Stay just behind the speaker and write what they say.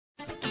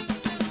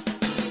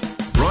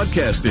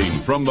Broadcasting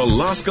from the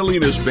Las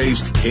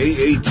Colinas-based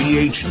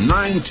KATH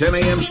 910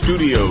 AM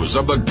studios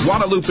of the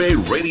Guadalupe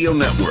Radio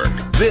Network,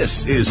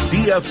 this is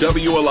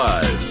DFW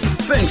Alive.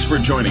 Thanks for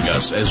joining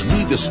us as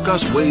we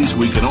discuss ways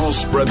we can all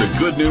spread the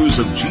good news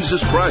of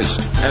Jesus Christ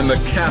and the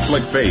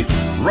Catholic faith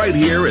right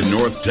here in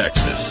North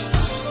Texas.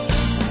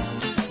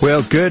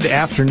 Well, good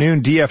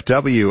afternoon,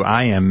 DFW.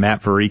 I am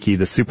Matt Vericki,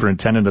 the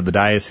superintendent of the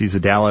Diocese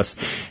of Dallas,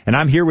 and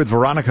I'm here with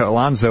Veronica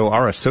Alonso,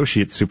 our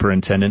associate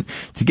superintendent.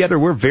 Together,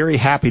 we're very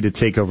happy to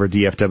take over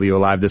DFW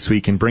Alive this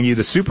week and bring you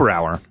the Super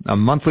Hour, a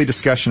monthly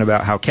discussion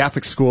about how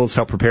Catholic schools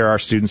help prepare our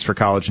students for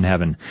college and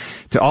heaven.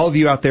 To all of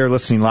you out there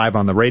listening live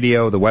on the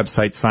radio, the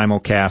website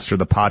simulcast, or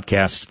the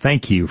podcast,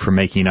 thank you for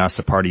making us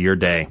a part of your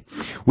day.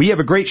 We have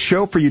a great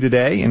show for you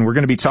today, and we're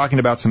going to be talking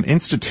about some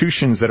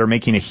institutions that are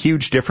making a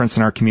huge difference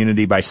in our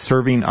community by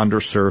serving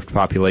underserved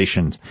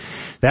populations.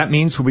 That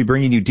means we'll be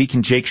bringing you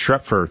Deacon Jake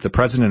Schrepfer, the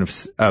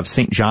president of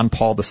St. John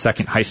Paul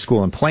II High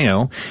School in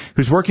Plano,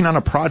 who's working on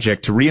a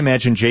project to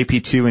reimagine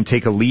JP2 and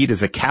take a lead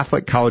as a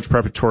Catholic college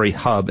preparatory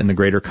hub in the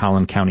greater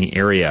Collin County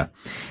area.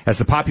 As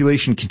the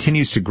population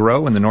continues to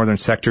grow in the northern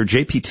sector,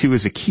 JP2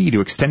 is a key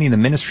to extending the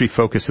ministry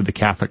focus of the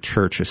Catholic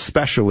Church,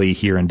 especially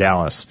here in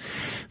Dallas.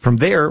 From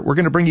there, we're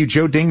going to bring you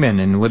Joe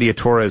Dingman and Lydia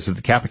Torres of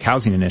the Catholic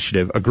Housing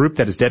Initiative, a group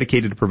that is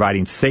dedicated to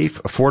providing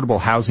safe, affordable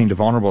housing to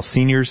vulnerable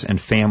seniors and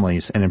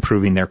families and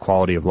improving their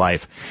quality of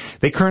life.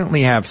 They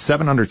currently have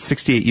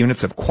 768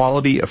 units of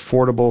quality,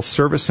 affordable,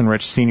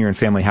 service-enriched senior and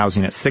family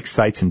housing at 6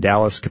 sites in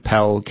Dallas,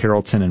 Capel,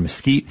 Carrollton, and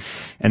Mesquite.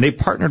 And they've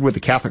partnered with the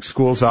Catholic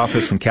Schools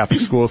Office and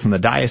Catholic Schools in the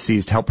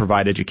Diocese to help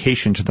provide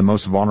education to the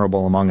most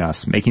vulnerable among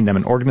us, making them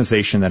an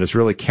organization that is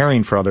really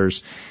caring for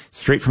others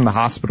straight from the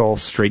hospital,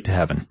 straight to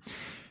heaven.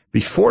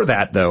 Before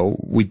that, though,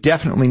 we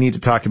definitely need to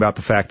talk about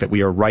the fact that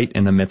we are right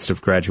in the midst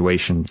of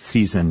graduation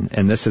season,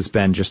 and this has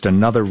been just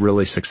another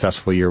really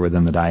successful year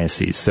within the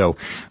diocese. So,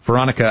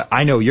 Veronica,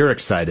 I know you're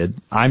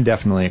excited. I'm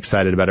definitely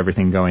excited about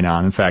everything going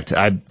on. In fact,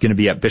 I'm going to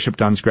be at Bishop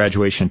Dunn's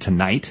graduation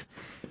tonight.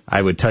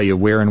 I would tell you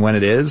where and when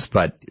it is,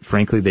 but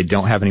frankly, they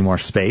don't have any more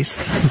space.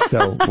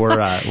 So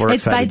we're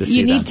excited to see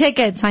you need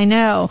tickets, I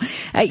know.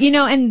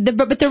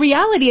 But the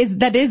reality is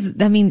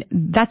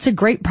that's a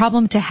great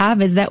problem to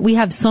have, is that we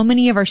have so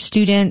many of our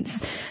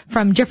students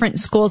from different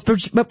schools,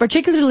 but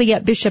particularly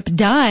at Bishop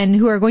Dunn,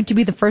 who are going to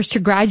be the first to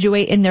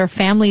graduate in their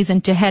families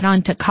and to head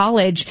on to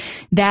college,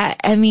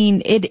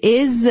 it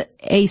is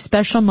a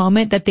special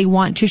moment that they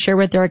want to share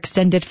with their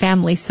extended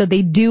family. So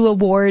they do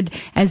award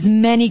as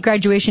many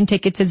graduation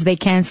tickets as they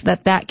can so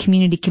that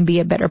community can be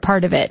a better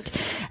part of it.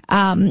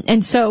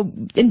 And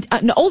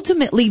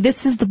ultimately,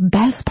 this is the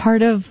best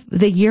part of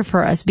the year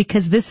for us,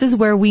 because this is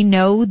where we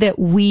know that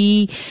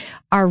we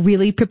are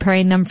really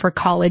preparing them for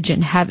college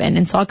in heaven.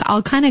 And so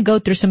I'll kind of go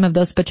through some of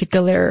those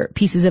particular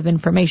pieces of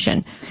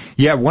information.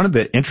 Yeah, one of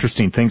the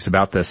interesting things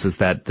about this is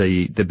that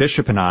the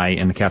bishop and I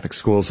in the Catholic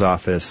Schools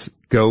Office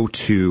go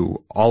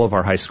to all of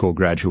our high school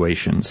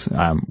graduations.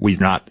 We're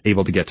not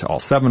able to get to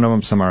all 7 of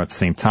them. Some are at the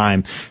same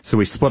time, so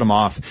we split them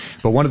off.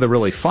 But one of the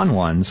really fun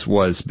ones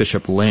was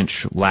Bishop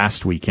Lynch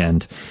last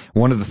weekend.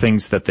 One of the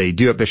things that they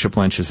do at Bishop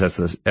Lynch is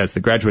as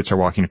the graduates are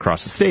walking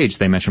across the stage,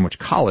 they mention which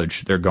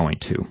college they're going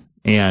to.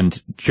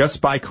 And just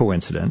by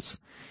coincidence,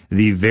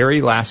 the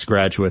very last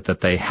graduate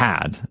that they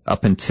had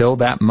up until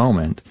that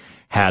moment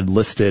had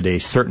listed a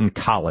certain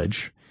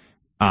college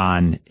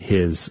on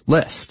his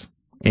list.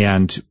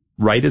 And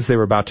right as they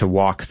were about to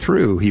walk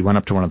through, he went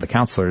up to one of the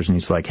counselors and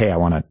he's like, "Hey,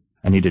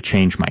 I need to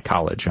change my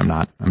college. I'm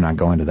not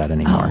going to that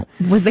anymore."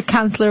 Oh, was the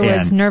counselor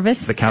was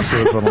nervous? The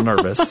counselor was a little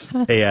nervous.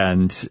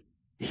 And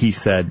he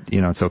said,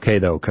 "It's okay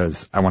though,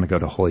 because I want to go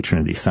to Holy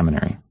Trinity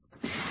Seminary."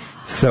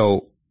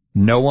 So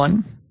no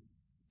one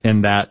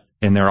in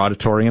their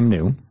auditorium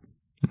knew.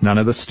 None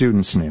of the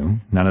students knew.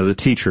 None of the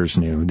teachers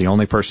knew. The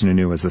only person who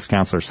knew was this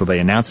counselor. So they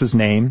announce his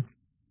name,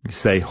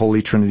 say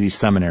Holy Trinity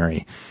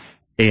Seminary,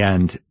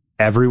 and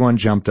everyone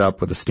jumped up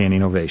with a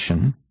standing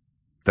ovation.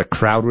 The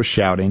crowd was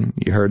shouting.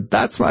 You heard,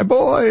 "That's my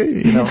boy!"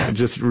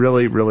 Just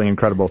really, really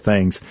incredible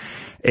things.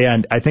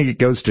 And I think it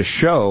goes to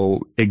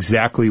show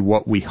exactly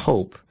what we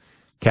hope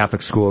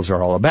Catholic schools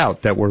are all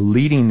about, that we're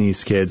leading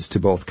these kids to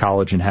both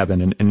college and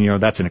heaven.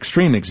 And that's an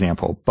extreme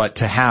example, but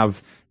to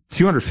have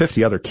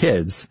 250 other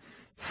kids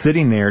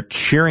sitting there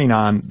cheering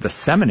on the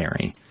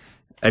seminary.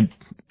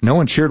 No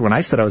one cheered when I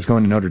said I was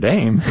going to Notre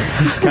Dame.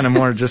 It's kind of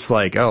more just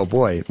like, oh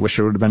boy, wish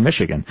it would have been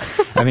Michigan.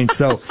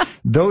 So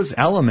those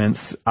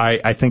elements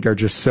I think are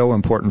just so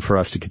important for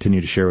us to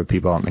continue to share with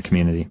people out in the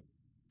community.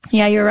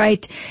 Yeah, you're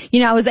right.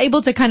 I was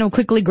able to kind of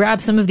quickly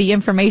grab some of the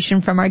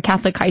information from our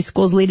Catholic high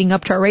schools leading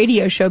up to our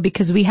radio show,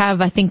 because we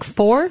have, I think,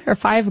 4 or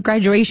 5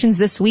 graduations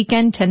this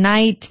weekend,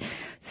 tonight,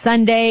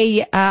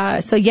 Sunday.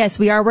 So yes,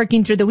 we are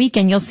working through the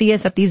weekend. You'll see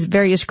us at these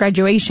various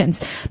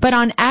graduations. But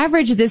on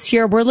average this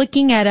year, we're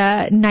looking at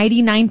a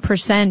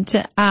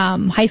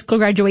 99% high school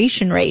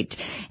graduation rate.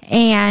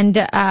 And,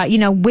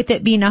 with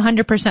it being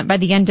 100% by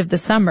the end of the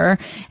summer.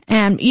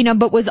 And,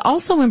 but what's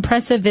also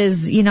impressive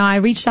is, I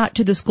reached out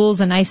to the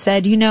schools and I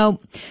said,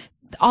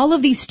 all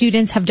of these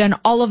students have done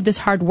all of this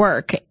hard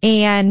work,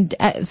 and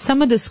at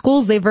some of the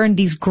schools, they've earned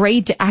these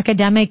great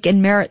academic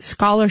and merit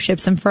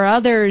scholarships, and for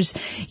others,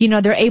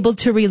 they're able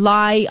to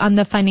rely on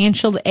the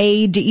financial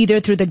aid either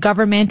through the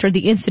government or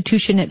the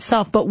institution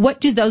itself. But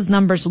what do those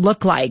numbers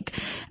look like?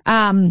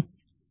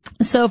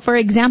 So, for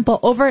example,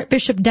 over at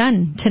Bishop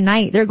Dunn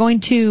tonight, they're going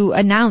to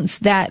announce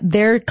that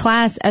their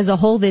class as a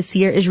whole this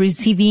year is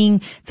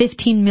receiving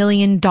 $15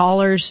 million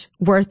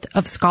worth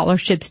of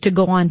scholarships to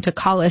go on to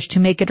college to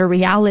make it a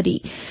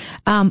reality.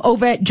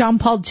 Over at John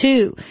Paul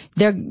II,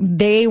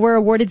 they were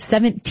awarded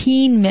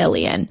 $17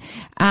 million.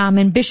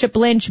 And Bishop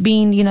Lynch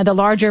being, the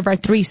larger of our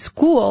three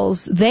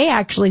schools, they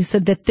actually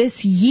said that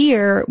this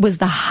year was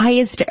the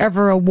highest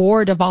ever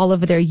award of all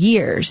of their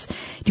years. Do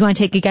you want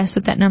to take a guess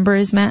what that number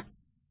is, Matt?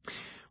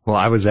 Well,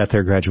 I was at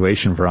their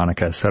graduation,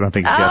 Veronica, so I don't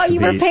think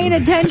you were paying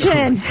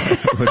attention.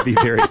 would be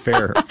very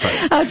fair.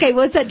 But. Okay,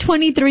 well, it's at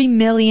 $23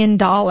 million.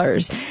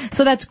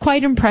 So that's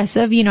quite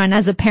impressive, and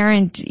as a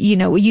parent,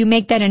 you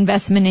make that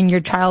investment in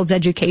your child's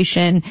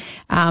education,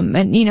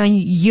 and,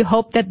 you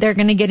hope that they're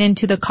going to get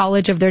into the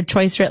college of their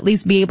choice, or at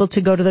least be able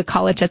to go to the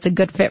college that's a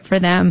good fit for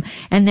them.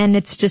 And then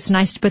it's just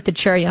nice to put the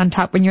cherry on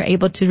top when you're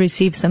able to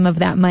receive some of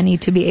that money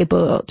to be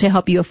able to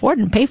help you afford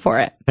and pay for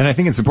it. And I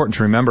think it's important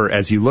to remember,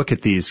 as you look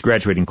at these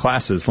graduating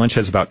classes, Lynch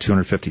has about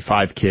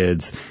 255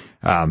 kids.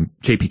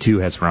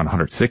 JP2 has around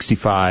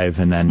 165.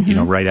 And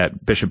then, right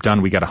at Bishop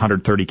Dunn, we got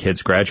 130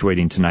 kids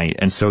graduating tonight.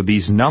 And so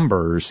these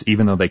numbers,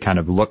 even though they kind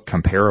of look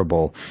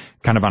comparable,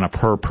 kind of on a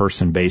per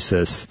person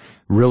basis,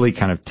 really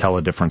kind of tell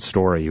a different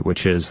story,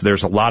 which is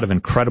there's a lot of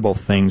incredible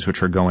things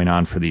which are going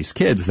on for these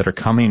kids that are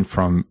coming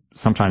from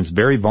sometimes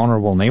very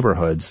vulnerable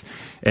neighborhoods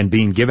and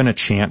being given a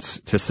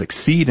chance to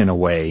succeed in a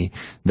way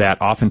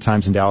that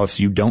oftentimes in Dallas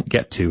you don't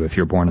get to if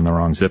you're born in the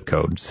wrong zip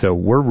code. So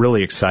we're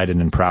really excited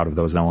and proud of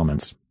those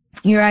elements.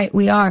 You're right,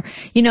 we are.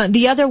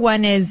 The other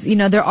one is,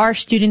 there are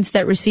students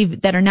that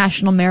are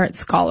National Merit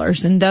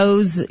Scholars, and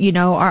those,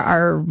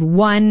 are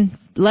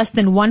less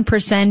than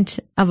 1%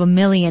 of a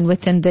million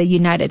within the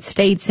United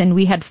States. And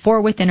we had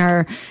 4 within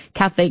our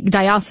Catholic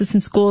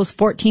diocesan schools,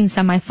 14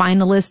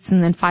 semifinalists,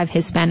 and then 5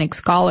 Hispanic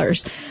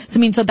scholars.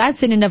 So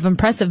that's in and of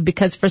impressive,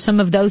 because for some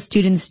of those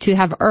students to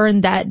have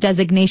earned that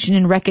designation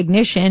and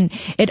recognition,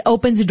 it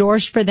opens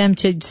doors for them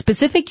to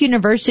specific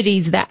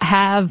universities that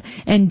have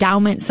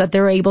endowments that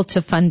they're able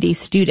to fund these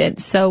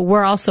students. So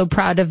we're also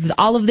proud of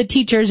all of the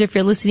teachers, if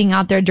you're listening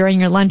out there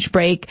during your lunch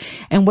break,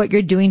 and what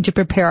you're doing to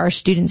prepare our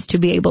students to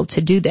be able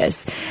to do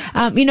this.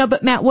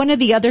 But Matt, one of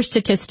the other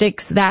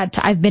statistics that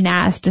I've been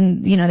asked,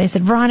 and, they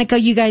said, Veronica,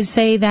 you guys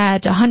say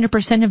that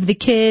 100% of the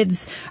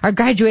kids are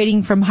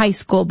graduating from high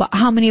school, but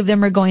how many of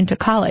them are going to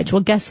college?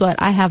 Well, guess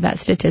what? I have that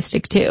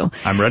statistic too.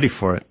 I'm ready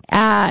for it.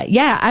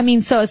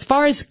 So as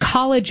far as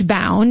college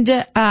bound,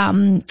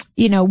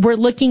 we're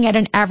looking at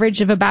an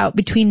average of about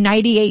between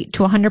 98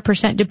 to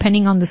 100%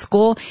 depending on the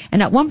school.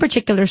 And at one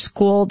particular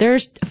school,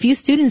 there's a few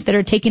students that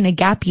are taking a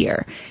gap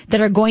year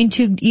that are going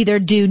to either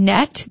do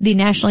NET, the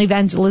National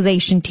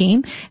Evangelization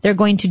Team. They're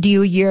going to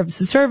do a year of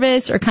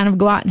service or kind of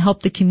go out and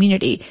help the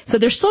community. So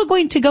they're still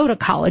going to go to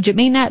college. It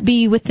may not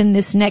be within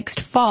this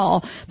next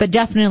fall, but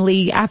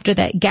definitely after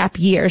that gap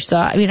year. So,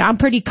 I'm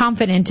pretty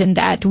confident in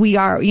that we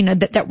are,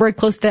 that we're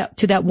close to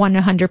that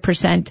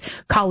 100%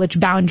 college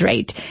bound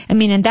rate.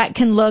 And that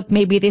can look,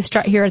 maybe they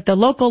start here at the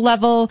local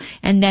level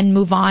and then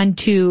move on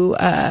to,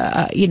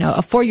 a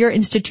 4-year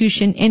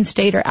institution in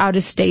state or out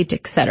of state,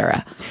 et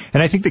cetera.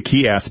 And I think the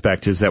key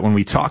aspect is that when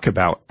we talk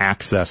about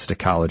access to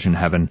college in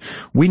heaven,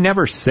 we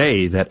never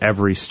say that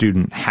every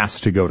student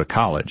has to go to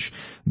college.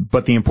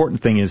 But the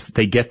important thing is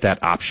they get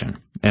that option.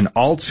 And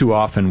all too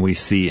often we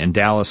see in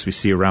Dallas, we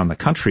see around the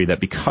country that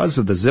because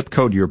of the zip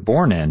code you're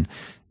born in,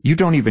 you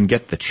don't even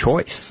get the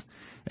choice.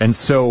 And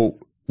so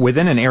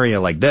within an area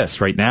like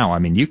this right now,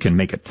 you can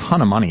make a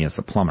ton of money as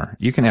a plumber.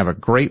 You can have a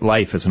great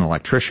life as an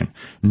electrician.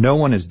 No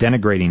one is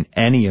denigrating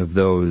any of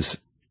those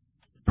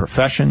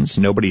professions.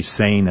 Nobody's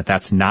saying that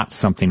that's not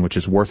something which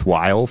is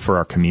worthwhile for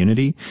our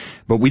community,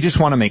 but we just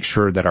want to make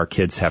sure that our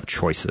kids have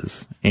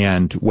choices.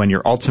 And when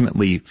you're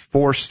ultimately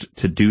forced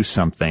to do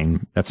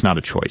something, that's not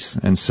a choice.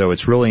 And so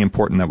it's really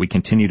important that we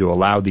continue to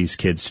allow these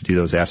kids to do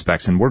those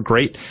aspects. And we're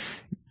great.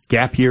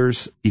 Gap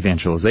years,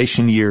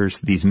 evangelization years,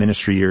 these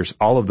ministry years,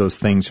 all of those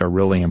things are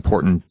really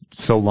important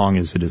so long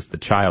as it is the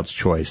child's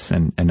choice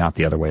and not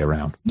the other way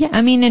around. Yeah,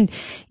 and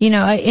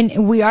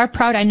we are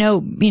proud. I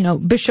know,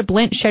 Bishop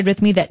Lynch shared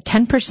with me that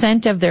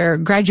 10% of their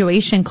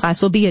graduation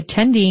class will be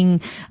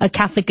attending a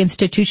Catholic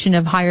institution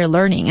of higher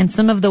learning. And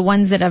some of the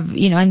ones that have,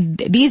 and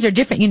these are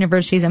different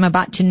universities I'm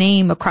about to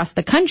name across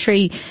the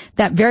country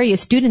that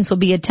various students will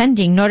be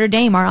attending. Notre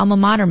Dame, our alma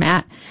mater,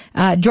 Matt,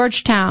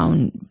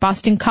 Georgetown,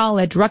 Boston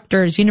College,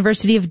 Rutgers,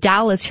 University of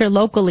Dallas here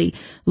locally,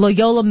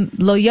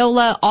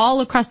 Loyola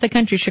all across the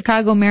country,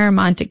 Chicago,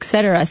 Marymount,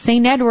 etc.,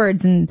 St.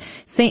 Edward's and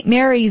St.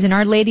 Mary's and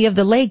Our Lady of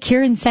the Lake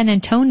here in San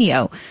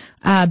Antonio.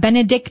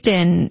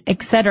 Benedictine,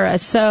 etc.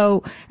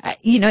 So,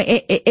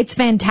 it's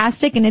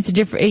fantastic, and it's a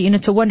different,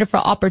 it's a wonderful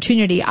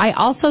opportunity. I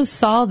also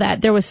saw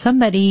that there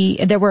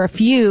were a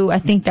few, I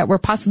think, that were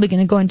possibly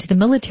going to go into the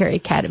military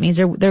academies.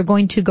 They're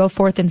going to go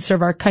forth and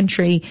serve our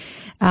country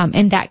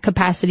in that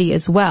capacity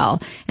as well.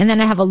 And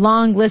then I have a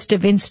long list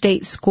of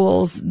in-state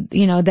schools,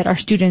 that our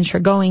students are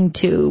going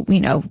to.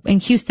 In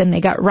Houston,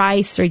 they got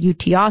Rice or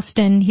UT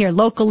Austin. Here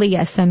locally,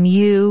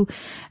 SMU,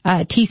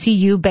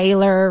 TCU,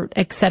 Baylor,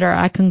 etc.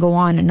 I can go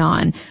on and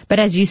on. But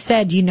as you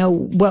said,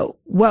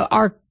 what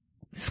our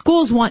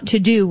schools want to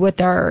do with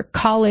our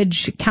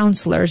college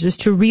counselors is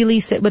to really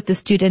sit with the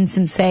students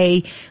and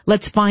say,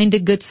 let's find a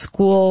good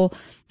school.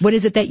 What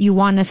is it that you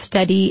want to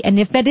study? And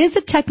if that is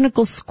a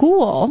technical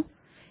school,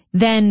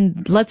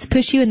 then let's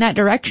push you in that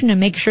direction and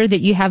make sure that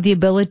you have the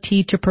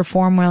ability to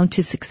perform well and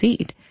to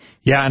succeed.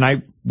 Yeah, and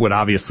I would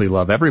obviously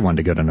love everyone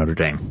to go to Notre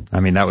Dame.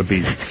 I mean, that would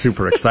be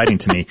super exciting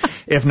to me,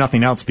 if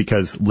nothing else,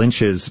 because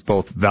Lynch's,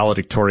 both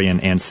valedictorian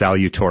and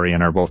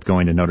salutatorian, are both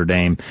going to Notre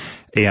Dame,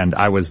 and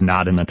I was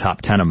not in the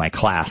top 10 of my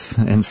class.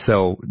 And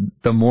so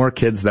the more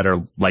kids that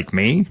are like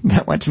me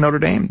that went to Notre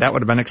Dame, that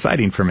would have been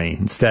exciting for me.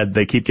 Instead,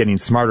 they keep getting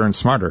smarter and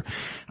smarter.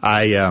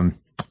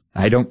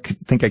 I don't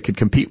think I could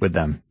compete with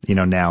them,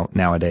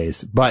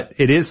 nowadays. But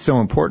it is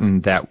so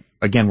important that,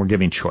 again, we're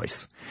giving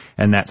choice,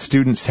 and that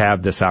students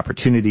have this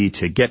opportunity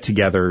to get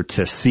together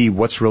to see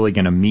what's really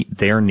going to meet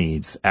their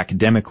needs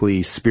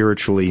academically,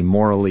 spiritually,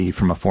 morally,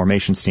 from a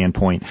formation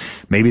standpoint.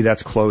 Maybe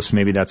that's close,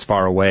 maybe that's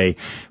far away.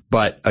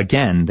 But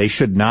again, they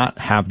should not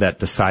have that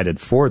decided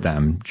for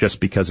them just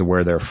because of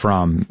where they're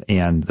from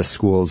and the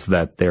schools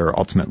that they're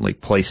ultimately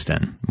placed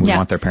in. We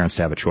want their parents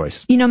to have a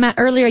choice. Matt,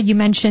 earlier you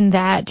mentioned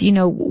that,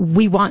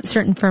 we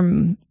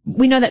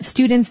know that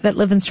students that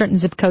live in certain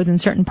zip codes in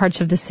certain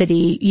parts of the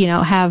city,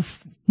 have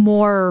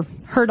more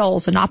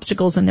hurdles and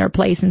obstacles in their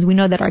place. And we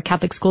know that our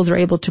Catholic schools are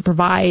able to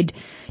provide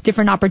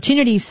different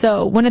opportunities.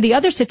 So one of the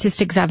other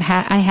statistics I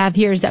have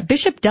here is that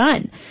Bishop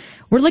Dunn,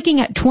 we're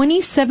looking at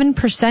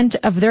 27%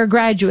 of their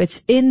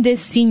graduates in this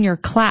senior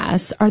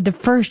class are the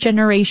first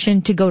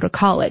generation to go to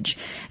college.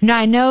 Now,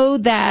 I know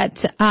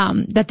that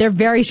they're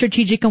very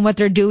strategic in what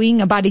they're doing.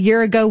 About a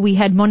year ago, we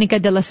had Monica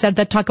de la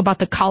Cerda talk about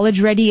the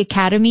College Ready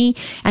Academy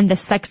and the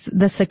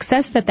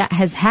success that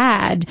has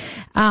had.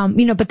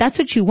 But that's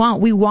what you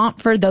want. We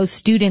want for those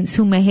students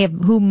who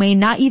may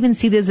not even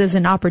see this as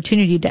an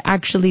opportunity to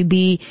actually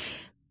be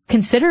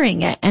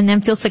considering it and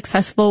then feel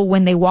successful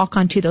when they walk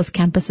onto those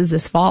campuses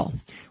this fall.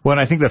 Well, and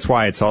I think that's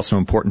why it's also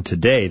important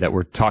today that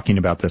we're talking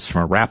about this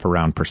from a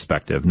wraparound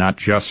perspective, not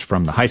just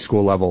from the high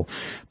school level,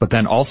 but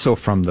then also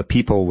from the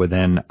people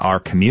within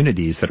our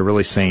communities that are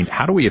really saying,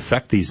 how do we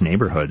affect these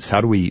neighborhoods? How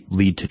do we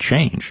lead to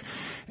change?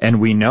 And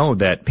we know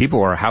that people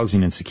who are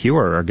housing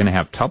insecure are going to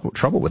have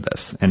trouble with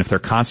this. And if they're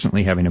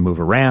constantly having to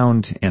move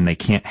around and they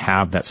can't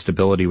have that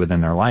stability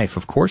within their life,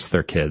 of course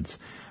their kids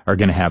are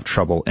going to have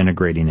trouble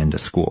integrating into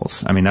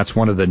schools. I mean, that's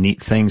one of the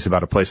neat things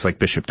about a place like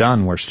Bishop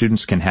Dunn, where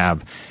students can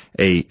have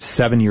a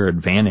 7-year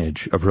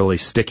advantage of really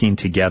sticking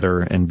together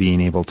and being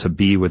able to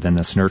be within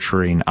this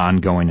nurturing,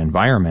 ongoing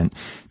environment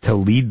to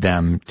lead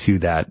them to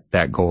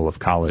that goal of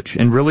college,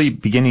 and really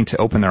beginning to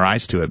open their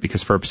eyes to it,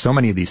 because for so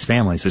many of these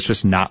families, it's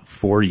just not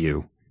for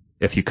you.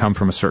 If you come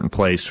from a certain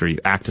place, or you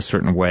act a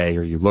certain way,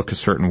 or you look a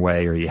certain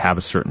way, or you have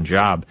a certain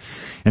job.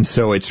 And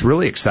so it's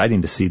really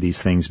exciting to see these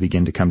things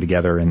begin to come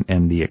together,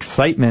 and the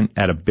excitement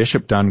at a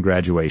Bishop Dunn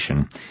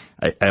graduation,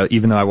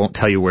 even though I won't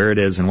tell you where it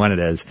is and when it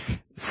is,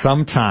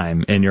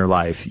 sometime in your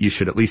life you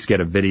should at least get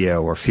a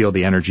video or feel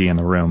the energy in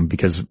the room,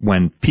 because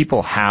when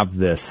people have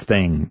this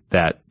thing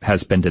that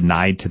has been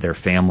denied to their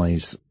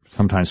families,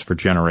 sometimes for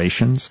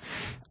generations,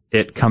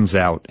 it comes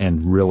out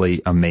in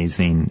really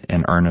amazing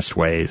and earnest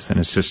ways, and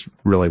it's just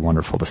really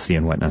wonderful to see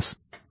and witness.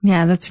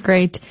 Yeah, that's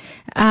great.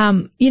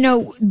 But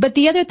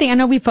the other thing, I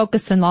know we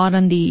focus a lot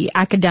on the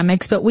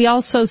academics, but we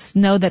also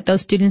know that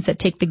those students that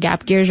take the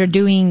gap years are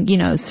doing,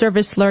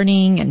 service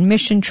learning and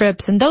mission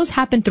trips, and those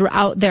happen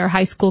throughout their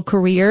high school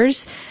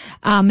careers.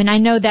 And I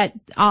know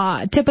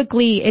that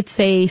typically it's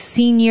a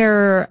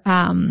senior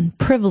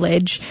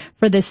privilege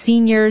for the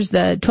seniors,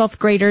 the 12th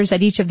graders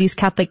at each of these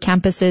Catholic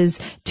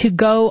campuses, to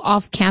go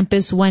off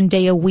campus one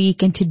day a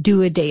week and to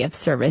do a day of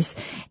service.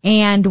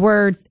 And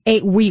we're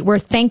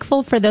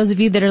thankful for those of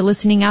you that are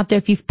listening out there,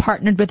 if you've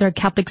partnered with our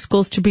Catholic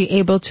schools to be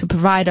able to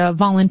provide a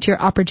volunteer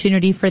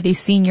opportunity for these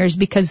seniors,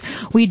 because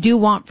we do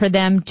want for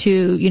them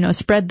to,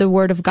 spread the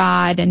word of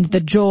God and the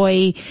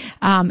joy,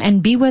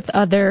 and be with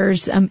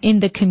others,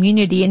 in the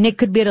community. And it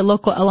could be at a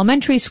local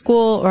elementary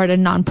school or at a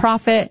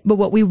nonprofit, but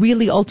what we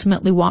really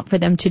ultimately want for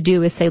them to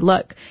do is say,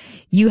 look,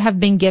 you have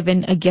been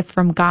given a gift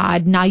from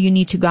God. Now you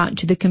need to go out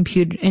into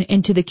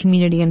the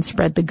community and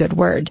spread the good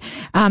word.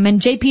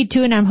 And JP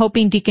too, and I'm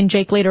hoping Deacon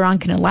Jake later on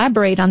can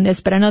elaborate on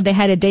this, but I know they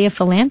had a day of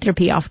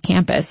philanthropy off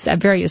campus at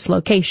various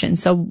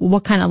locations. So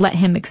we'll kind of let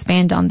him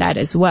expand on that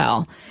as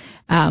well.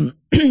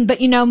 But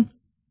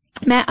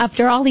Matt,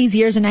 after all these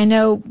years, and I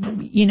know,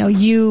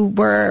 you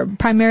were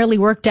primarily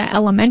worked at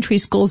elementary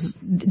schools,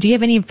 do you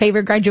have any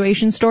favorite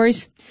graduation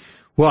stories?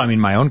 Well, I mean,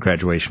 my own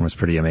graduation was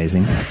pretty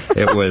amazing.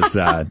 It was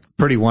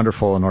pretty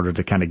wonderful in order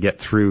to kind of get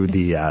through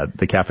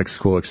the Catholic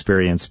school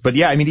experience. But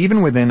yeah, I mean,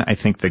 even within, I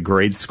think, the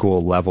grade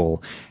school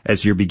level,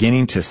 as you're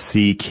beginning to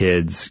see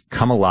kids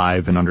come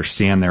alive and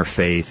understand their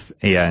faith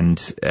and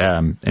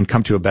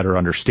come to a better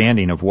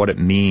understanding of what it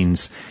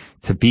means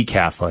to be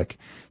Catholic,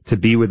 to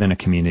be within a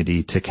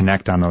community, to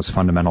connect on those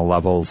fundamental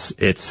levels,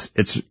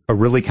 it's a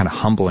really kind of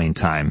humbling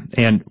time.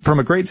 And from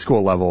a grade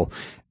school level,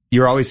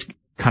 you're always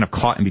kind of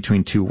caught in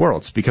between two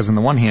worlds, because on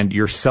the one hand,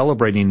 you're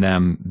celebrating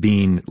them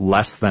being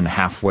less than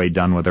halfway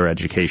done with their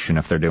education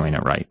if they're doing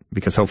it right,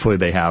 because hopefully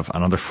they have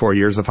another 4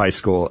 years of high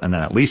school and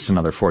then at least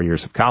another 4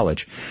 years of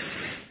college.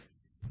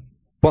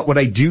 But what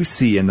I do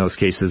see in those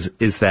cases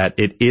is that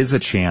it is a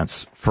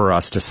chance for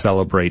us to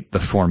celebrate the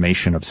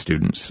formation of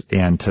students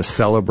and to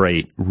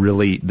celebrate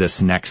really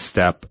this next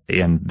step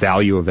and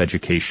value of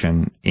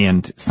education.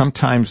 And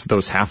sometimes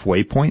those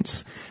halfway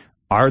points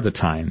are the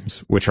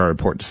times which are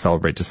important to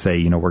celebrate, to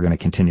say, we're going to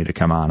continue to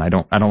come on. I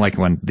don't like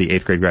when the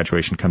 8th grade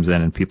graduation comes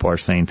in and people are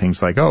saying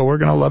things like, oh, we're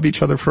going to love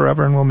each other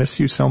forever and we'll miss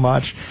you so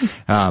much.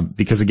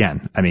 Because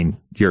again, I mean,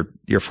 you're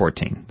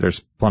 14. There's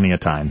plenty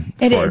of time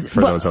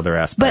for those other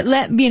aspects.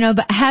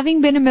 But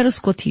having been a middle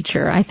school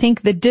teacher, I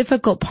think the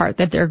difficult part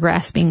that they're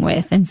grasping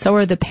with, and so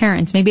are the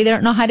parents, maybe they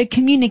don't know how to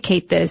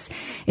communicate this,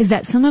 is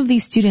that some of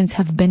these students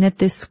have been at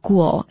this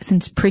school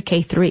since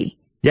pre-K 3.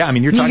 Yeah, I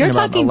mean, you're talking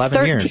about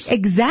 11 years.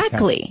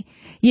 Exactly.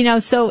 Yeah.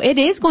 So it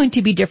is going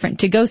to be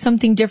different, to go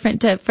something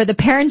different, for the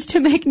parents to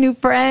make new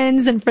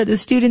friends and for the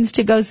students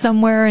to go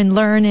somewhere and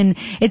learn. And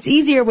it's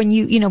easier when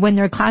when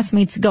their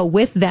classmates go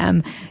with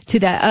them to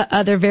that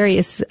other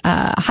various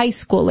high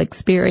school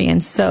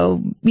experience.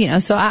 So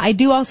I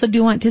do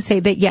want to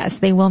say that, yes,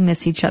 they will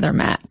miss each other,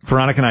 Matt.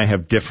 Veronica and I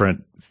have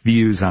different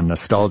views on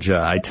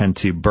nostalgia. I tend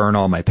to burn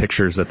all my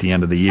pictures at the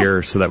end of the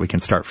year so that we can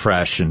start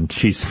fresh, and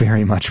she's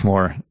very much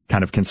more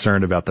kind of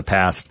concerned about the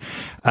past.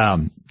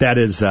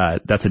 That's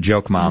a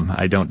joke, Mom.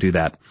 I don't do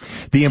that.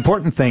 The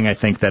important thing, I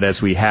think, that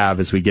as we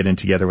get in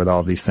together with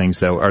all of these things,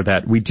 though, are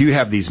that we do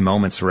have these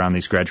moments around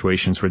these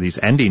graduations where these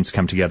endings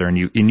come together, and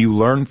you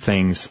learn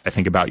things, I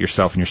think, about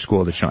yourself and your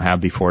school that you don't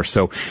have before.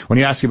 So when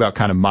you ask about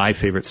kind of my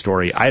favorite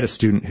story, I had a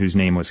student whose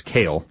name was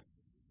Kale.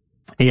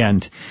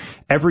 And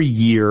every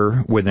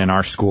year within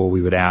our school,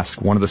 we would ask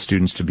one of the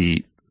students to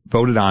be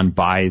voted on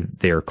by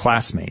their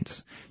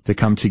classmates to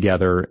come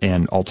together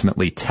and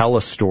ultimately tell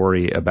a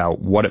story about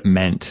what it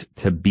meant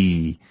to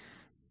be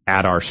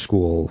at our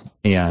school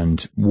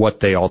and what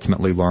they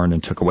ultimately learned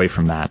and took away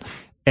from that.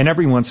 And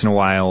every once in a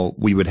while,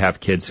 we would have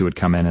kids who would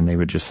come in and they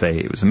would just say,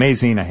 it was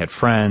amazing, I had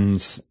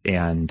friends,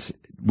 and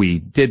we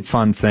did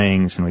fun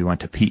things, and we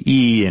went to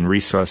PE, and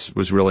recess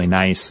was really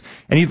nice.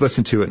 And you'd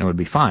listen to it, and it would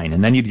be fine.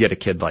 And then you'd get a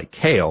kid like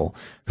Kale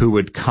who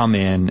would come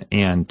in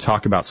and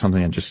talk about something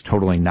that just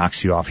totally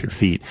knocks you off your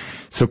feet.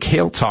 So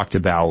Kale talked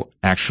about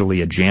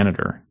actually a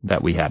janitor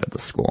that we had at the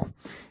school.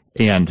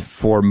 And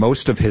for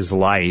most of his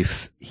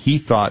life, he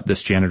thought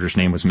this janitor's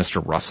name was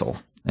Mr. Russell.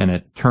 And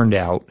it turned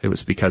out it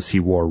was because he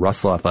wore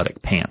Russell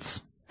athletic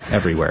pants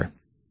everywhere.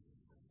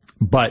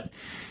 But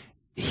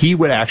he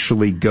would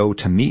actually go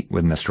to meet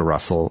with Mr.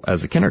 Russell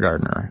as a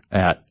kindergartner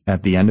at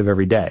the end of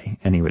every day.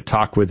 And he would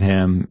talk with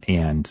him,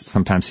 and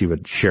sometimes he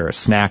would share a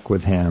snack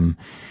with him.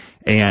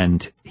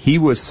 And he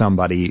was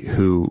somebody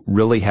who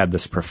really had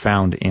this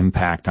profound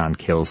impact on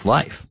Kale's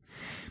life.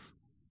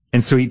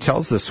 And so he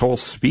tells this whole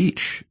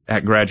speech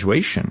at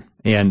graduation.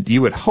 And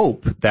you would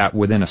hope that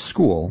within a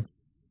school,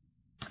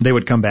 they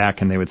would come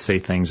back and they would say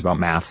things about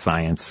math,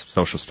 science,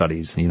 social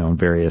studies, and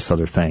various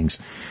other things.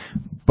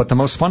 But the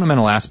most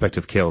fundamental aspect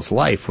of Kale's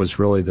life was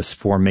really this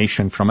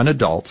formation from an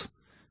adult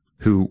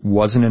who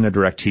wasn't in a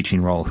direct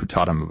teaching role, who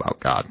taught him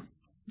about God.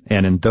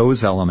 And in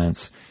those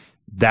elements,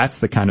 that's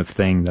the kind of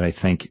thing that I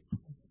think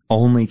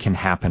only can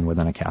happen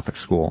within a Catholic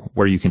school,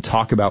 where you can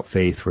talk about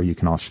faith, where you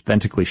can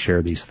authentically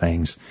share these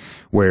things,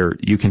 where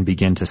you can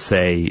begin to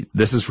say,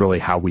 this is really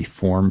how we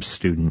form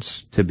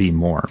students to be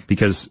more.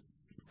 Because,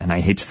 and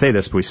I hate to say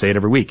this, but we say it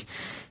every week,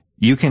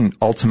 you can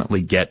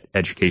ultimately get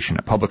education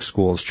at public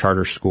schools,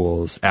 charter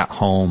schools, at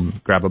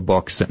home, grab a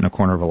book, sit in a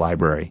corner of a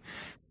library.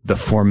 The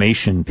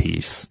formation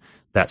piece,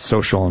 that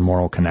social and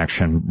moral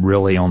connection,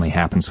 really only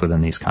happens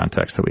within these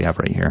contexts that we have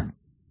right here.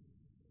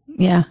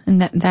 Yeah,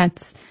 and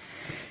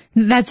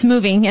that's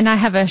moving, and I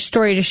have a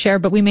story to share,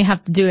 but we may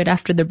have to do it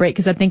after the break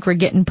because I think we're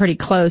getting pretty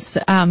close.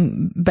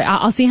 But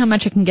I'll see how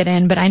much I can get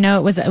in. But I know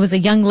it was a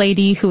young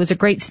lady who was a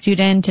great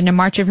student, and in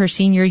March of her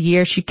senior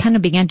year, she kind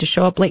of began to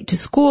show up late to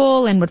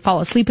school and would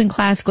fall asleep in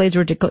class. Grades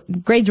were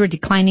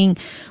declining.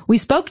 We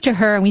spoke to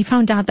her, and we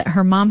found out that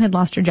her mom had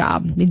lost her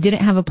job. They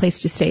didn't have a place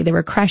to stay. They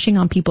were crashing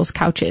on people's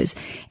couches,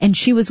 and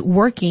she was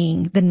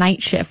working the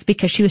night shift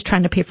because she was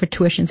trying to pay for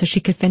tuition so she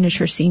could finish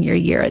her senior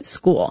year at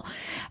school.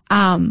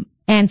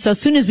 And so as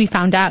soon as we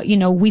found out,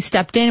 we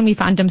stepped in and we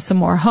found them some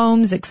more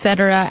homes, et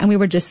cetera, and we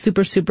were just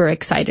super, super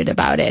excited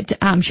about it.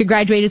 She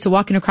graduated, so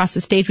walking across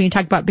the stage when you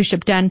talk about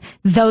Bishop Dunn,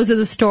 those are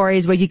the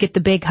stories where you get the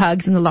big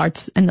hugs and the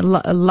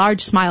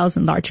large smiles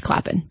and large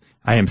clapping.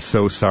 I am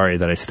so sorry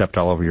that I stepped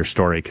all over your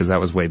story because that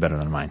was way better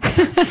than mine.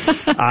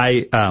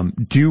 I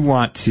do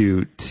want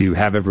to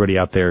have everybody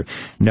out there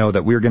know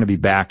that we're going to be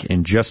back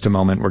in just a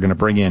moment. We're going to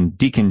bring in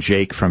Deacon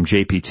Jake from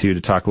JP2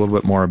 to talk a little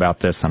bit more about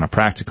this on a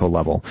practical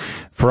level.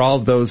 For all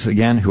of those,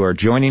 again, who are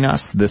joining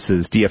us, this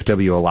is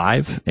DFW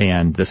Alive,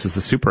 and this is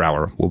the Super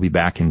Hour. We'll be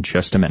back in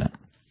just a minute.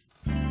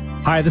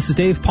 Hi, this is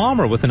Dave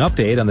Palmer with an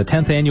update on the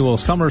 10th Annual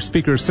Summer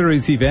Speaker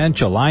Series event,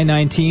 July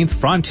 19th,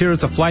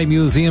 Frontiers of Flight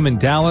Museum in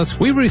Dallas.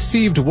 We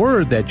received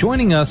word that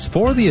joining us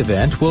for the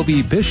event will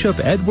be Bishop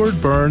Edward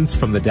Burns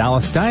from the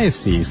Dallas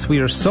Diocese. We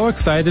are so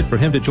excited for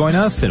him to join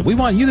us, and we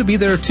want you to be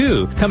there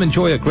too. Come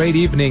enjoy a great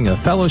evening of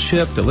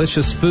fellowship,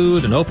 delicious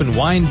food, an open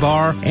wine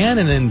bar, and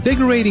an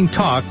invigorating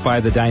talk by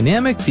the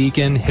dynamic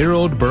deacon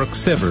Harold Burke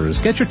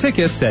Sivers. Get your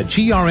tickets at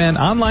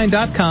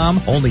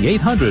grnonline.com. Only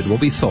 800 will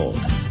be sold.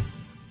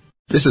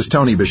 This is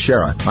Tony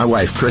Bechara. My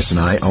wife Chris and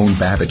I own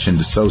Babich &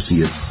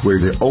 Associates.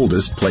 We're the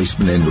oldest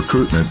placement and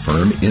recruitment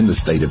firm in the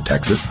state of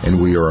Texas, and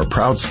we are a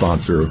proud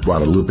sponsor of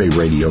Guadalupe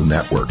Radio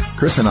Network.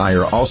 Chris and I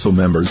are also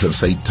members of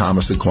St.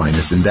 Thomas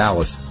Aquinas in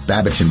Dallas.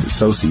 Babich &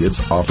 Associates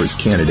offers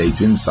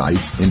candidates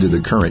insights into the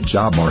current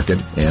job market,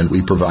 and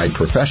we provide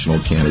professional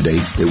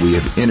candidates that we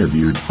have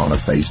interviewed on a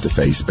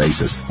face-to-face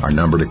basis. Our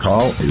number to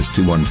call is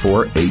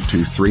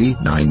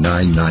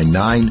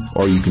 214-823-9999,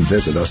 or you can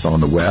visit us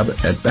on the web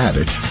at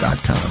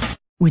babich.com.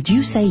 Would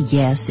you say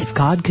yes if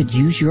God could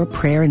use your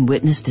prayer and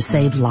witness to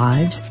save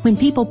lives? When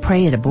people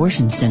pray at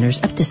abortion centers,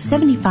 up to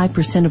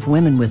 75% of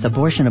women with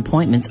abortion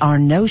appointments are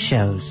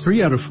no-shows.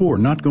 3 out of 4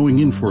 not going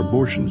in for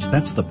abortions.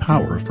 That's the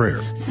power of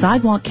prayer.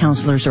 Sidewalk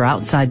counselors are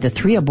outside the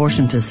 3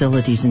 abortion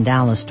facilities in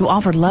Dallas to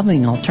offer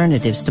loving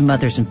alternatives to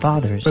mothers and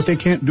fathers. But they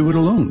can't do it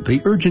alone.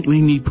 They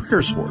urgently need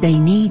prayer support. They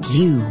need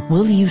you.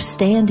 Will you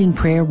stand in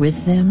prayer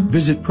with them?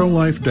 Visit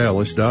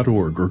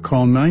prolifedallas.org or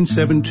call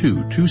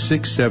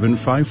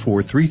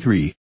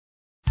 972-267-5433.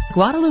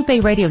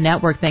 Guadalupe Radio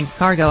Network thanks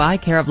Cargo Eye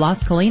Care of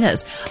Las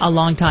Colinas, a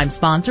longtime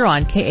sponsor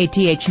on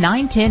KATH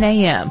 910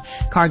 AM.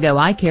 Cargo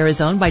Eye Care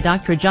is owned by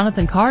Dr.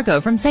 Jonathan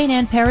Cargo from St.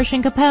 Anne Parish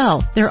in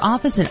Capel. Their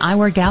office and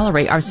eyewear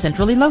gallery are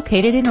centrally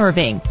located in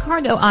Irving.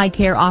 Cargo Eye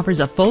Care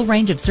offers a full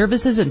range of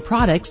services and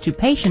products to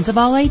patients of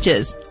all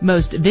ages.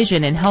 Most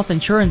vision and health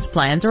insurance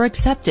plans are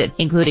accepted,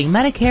 including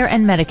Medicare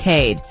and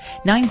Medicaid.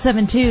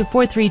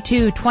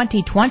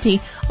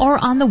 972-432-2020 or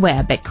on the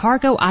web at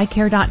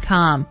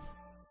cargoeyecare.com.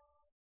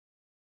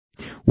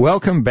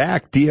 Welcome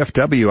back,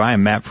 DFW. I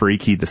am Matt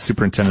Fariki, the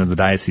Superintendent of the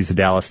Diocese of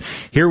Dallas,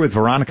 here with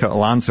Veronica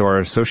Alonso, our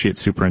Associate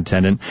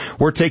Superintendent.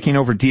 We're taking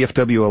over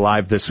DFW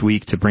Alive this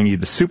week to bring you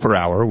the Super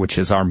Hour, which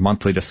is our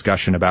monthly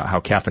discussion about how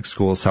Catholic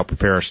schools help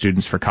prepare our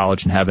students for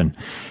college and heaven.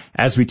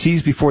 As we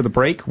teased before the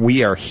break,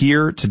 we are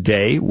here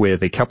today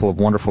with a couple of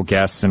wonderful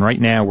guests, and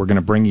right now we're going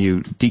to bring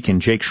you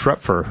Deacon Jake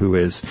Schrepfer, who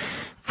is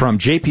from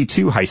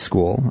JP2 High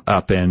School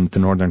up in the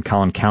northern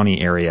Collin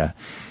County area.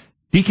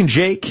 Deacon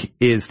Jake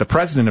is the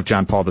president of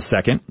John Paul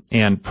II,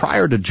 and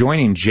prior to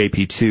joining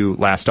JP2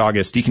 last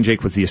August, Deacon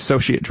Jake was the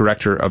associate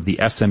director of the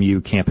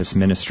SMU campus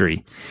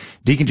ministry.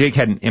 Deacon Jake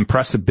had an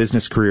impressive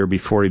business career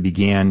before he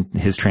began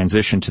his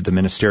transition to the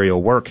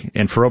ministerial work,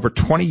 and for over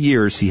 20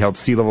 years he held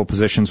C-level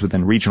positions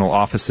within regional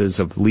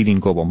offices of leading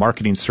global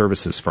marketing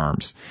services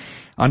firms.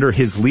 Under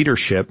his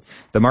leadership,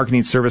 the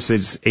marketing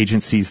services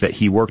agencies that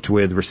he worked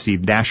with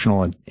received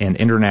national and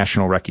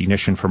international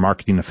recognition for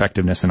marketing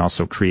effectiveness and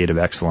also creative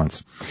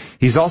excellence.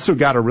 He's also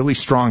got a really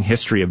strong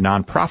history of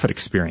nonprofit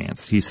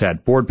experience. He's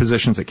had board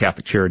positions at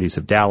Catholic Charities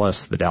of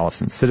Dallas, the Dallas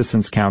and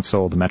Citizens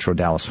Council, the Metro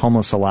Dallas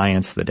Homeless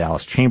Alliance, the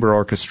Dallas Chamber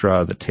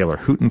Orchestra, the Taylor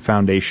Hooten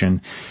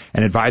Foundation,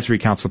 and advisory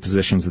council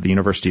positions at the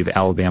University of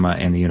Alabama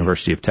and the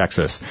University of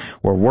Texas.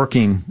 We're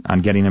working on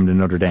getting him to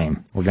Notre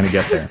Dame. We're going to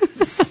get there.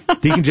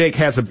 Deacon Jake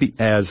has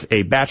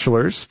a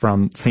bachelor's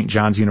from St.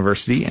 John's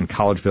University in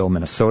Collegeville,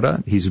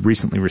 Minnesota. He's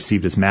recently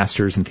received his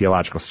master's in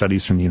theological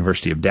studies from the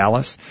University of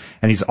Dallas,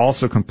 and he's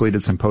also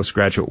completed some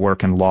postgraduate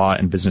work in law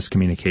and business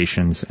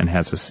communications and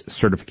has a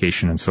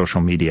certification in social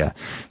media.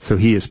 So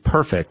he is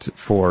perfect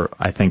for,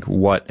 I think,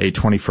 what a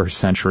 21st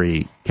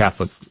century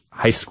Catholic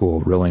high school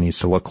really needs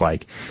to look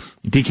like.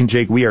 Deacon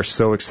Jake, we are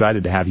so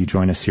excited to have you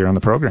join us here on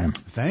the program.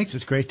 Thanks.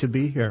 It's great to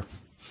be here.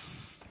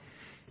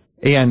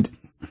 And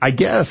I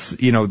guess,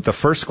 the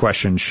first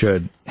question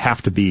should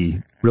have to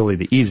be really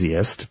the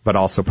easiest, but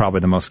also probably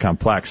the most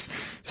complex.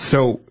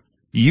 So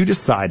you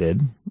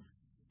decided,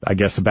 I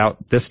guess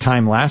about this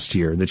time last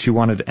year, that you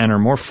wanted to enter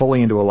more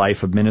fully into a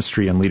life of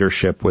ministry and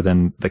leadership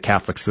within the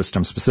Catholic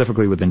system,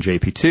 specifically within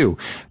JP2,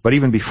 but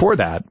even before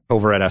that,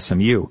 over at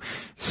SMU.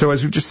 So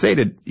as we've just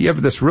stated, you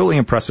have this really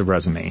impressive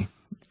resume.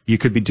 You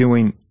could be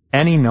doing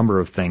any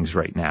number of things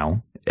right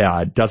now.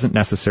 Doesn't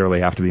necessarily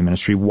have to be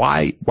ministry.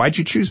 Why'd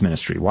you choose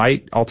ministry?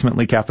 Why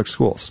ultimately Catholic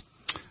schools?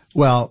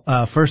 Well,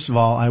 first of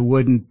all, I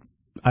wouldn't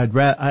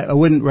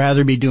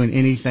rather be doing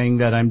anything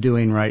that I'm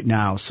doing right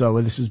now. So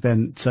this has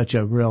been such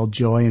a real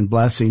joy and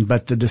blessing.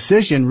 But the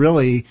decision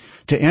really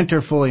to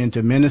enter fully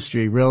into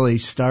ministry really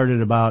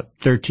started about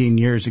 13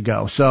 years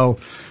ago. So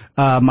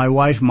my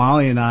wife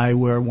Molly and I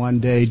were one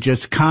day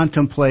just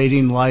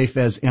contemplating life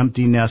as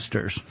empty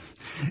nesters.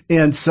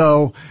 And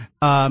so,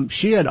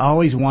 she had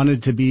always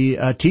wanted to be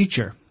a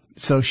teacher.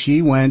 So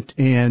she went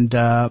and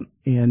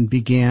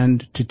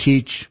began to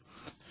teach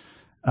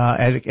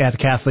at a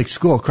Catholic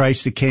school,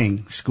 Christ the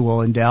King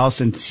School in Dallas,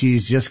 and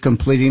she's just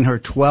completing her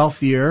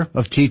 12th year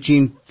of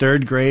teaching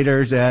third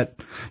graders at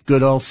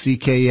good old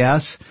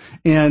CKS.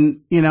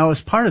 And,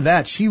 as part of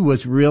that, she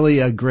was really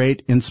a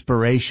great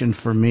inspiration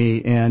for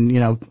me. And,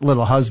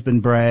 little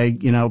husband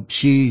brag,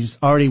 she's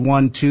already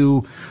won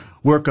 2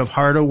 Work of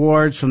Heart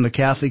Awards from the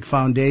Catholic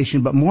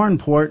Foundation, but more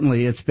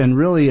importantly, it's been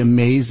really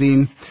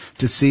amazing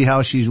to see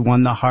how she's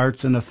won the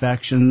hearts and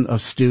affection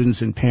of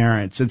students and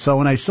parents. And so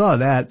when I saw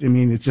that,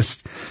 it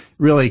just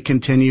really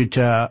continued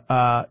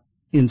to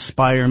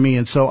inspire me.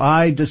 And so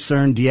I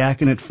discerned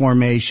diaconate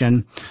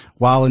formation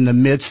while in the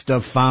midst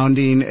of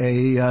founding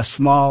a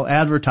small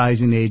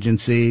advertising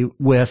agency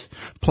with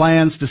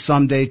plans to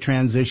someday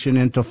transition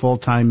into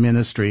full-time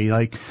ministry.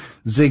 Like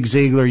Zig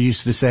Ziglar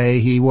used to say,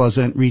 he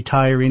wasn't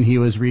retiring, he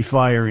was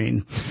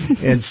refiring.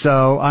 And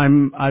so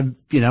I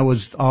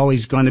was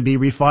always going to be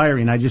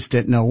refiring. I just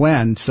didn't know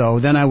when. So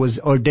then I was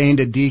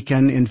ordained a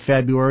deacon in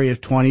February of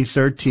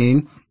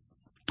 2013.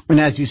 And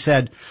as you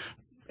said,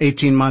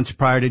 18 months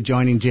prior to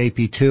joining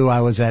JP2,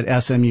 I was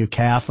at SMU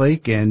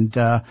Catholic and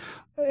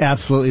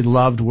absolutely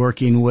loved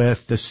working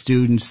with the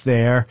students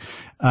there.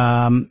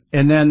 And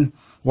then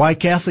why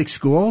Catholic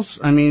schools?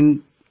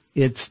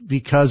 It's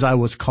because I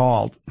was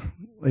called,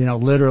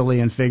 literally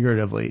and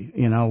figuratively.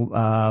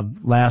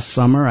 Last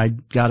summer I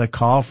got a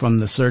call from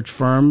the search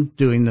firm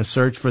doing the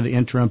search for the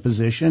interim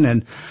position,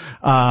 and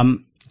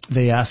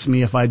they asked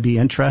me if I'd be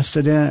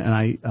interested in it, and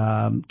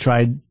I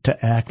tried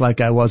to act like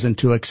I wasn't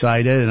too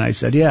excited, and I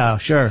said, yeah,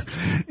 sure.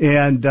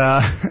 And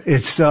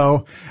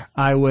so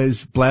I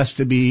was blessed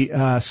to be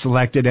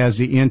selected as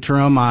the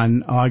interim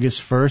on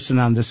August 1st, and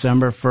on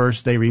December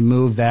 1st they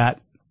removed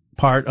that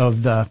part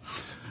of the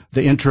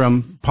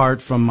interim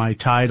part from my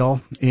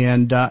title.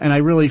 And I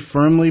really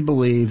firmly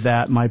believe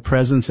that my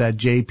presence at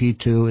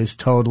JP2 is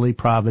totally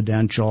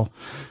providential.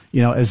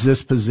 As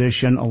this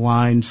position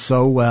aligns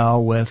so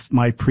well with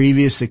my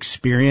previous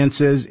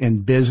experiences in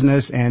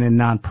business and in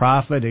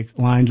nonprofit, it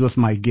aligns with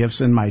my gifts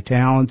and my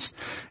talents,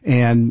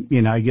 and,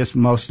 I guess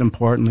most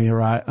importantly,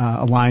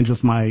 aligns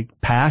with my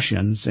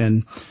passions.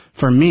 And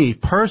for me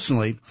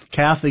personally,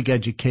 Catholic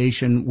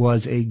education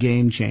was a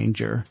game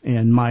changer.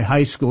 In my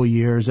high school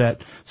years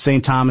at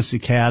St. Thomas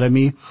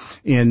Academy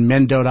in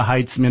Mendota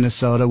Heights,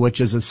 Minnesota,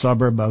 which is a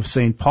suburb of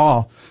St.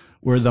 Paul,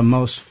 were the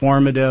most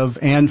formative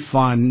and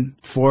fun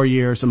 4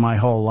 years of my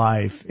whole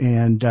life.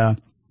 And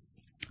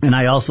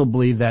I also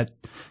believe that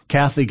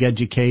Catholic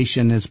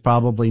education has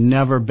probably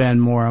never been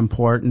more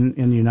important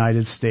in the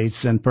United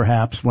States than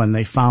perhaps when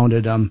they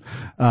founded them,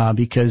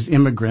 because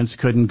immigrants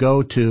couldn't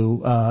go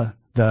to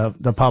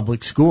the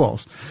public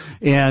schools.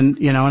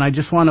 And I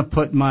just want to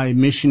put my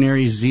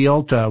missionary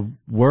zeal to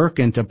work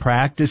and to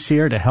practice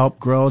here to help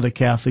grow the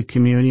Catholic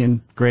community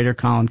in Greater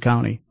Collin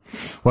County.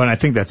 Well, and I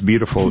think that's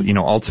beautiful.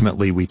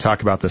 Ultimately, we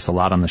talk about this a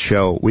lot on the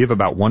show. We have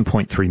about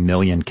 1.3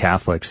 million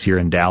Catholics here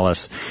in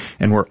Dallas,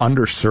 and we're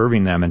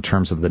underserving them in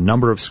terms of the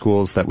number of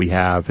schools that we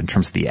have, in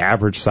terms of the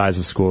average size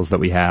of schools that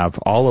we have.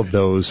 All of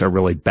those are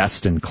really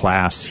best in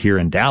class here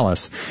in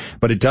Dallas.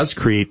 But it does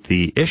create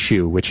the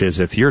issue, which is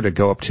if you're to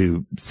go up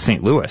to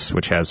St. Louis,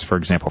 which has, for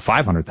example,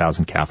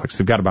 500,000 Catholics,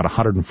 they've got about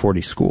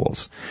 140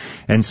 schools.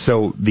 And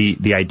so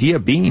the idea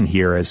being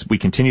here, as we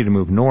continue to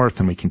move north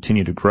and we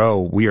continue to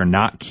grow, we are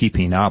not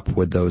keeping up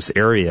with those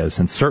areas.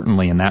 And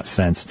certainly in that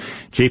sense,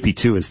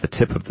 JP2 is the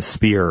tip of the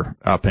spear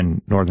up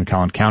in Northern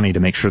Collin County to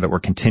make sure that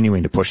we're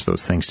continuing to push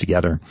those things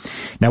together.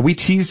 Now, we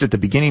teased at the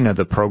beginning of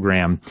the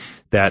program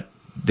that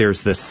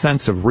there's this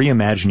sense of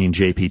reimagining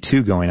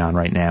JP2 going on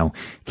right now.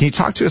 Can you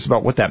talk to us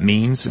about what that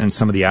means and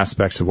some of the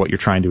aspects of what you're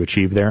trying to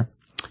achieve there?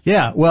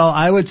 Yeah, well,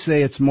 I would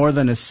say it's more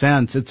than a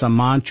sense, it's a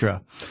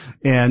mantra.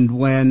 And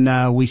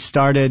when we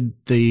started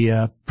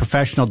the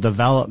professional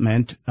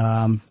development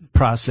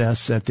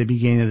process at the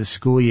beginning of the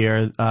school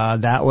year,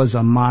 that was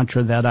a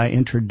mantra that I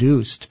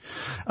introduced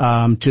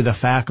to the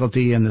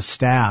faculty and the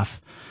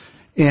staff.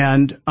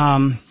 And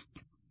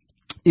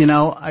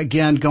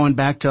again, going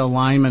back to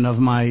alignment of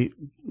my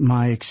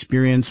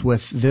experience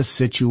with this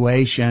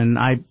situation,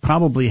 I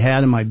probably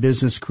had in my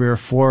business career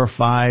 4 or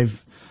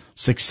 5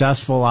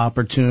 successful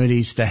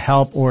opportunities to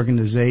help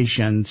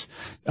organizations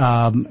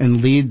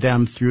and lead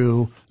them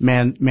through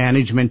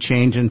management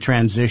change and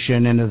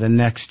transition into the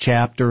next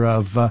chapter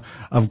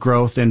of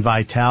growth and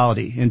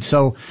vitality. And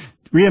so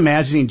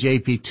reimagining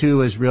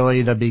JP2 is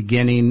really the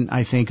beginning,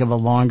 I think, of a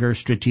longer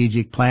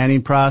strategic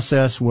planning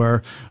process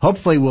where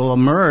hopefully we'll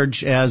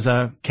emerge as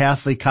a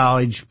Catholic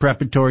college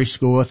preparatory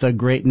school with a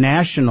great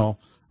national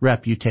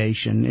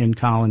reputation in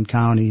Collin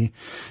County.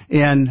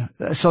 And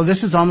so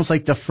this is almost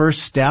like the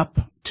first step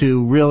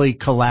to really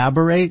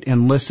collaborate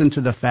and listen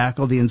to the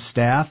faculty and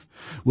staff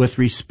with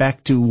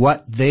respect to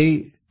what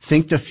they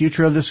think the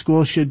future of the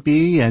school should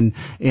be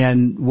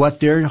and what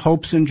their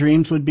hopes and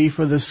dreams would be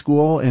for the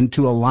school, and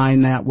to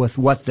align that with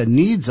what the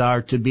needs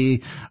are to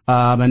be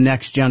a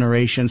next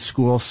generation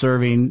school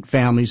serving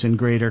families in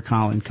Greater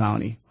Collin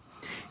County.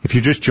 If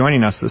you're just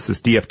joining us, this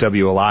is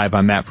DFW Alive.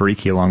 I'm Matt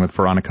Vericke along with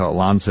Veronica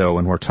Alonso,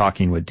 and we're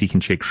talking with Deacon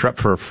Jake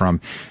Schrepfer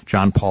from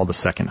John Paul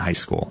II High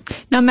School.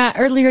 Now, Matt,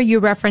 earlier you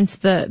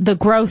referenced the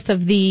growth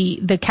of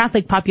the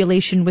Catholic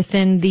population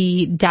within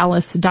the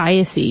Dallas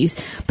diocese,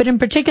 but in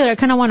particular, I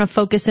kind of want to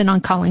focus in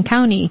on Collin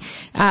County.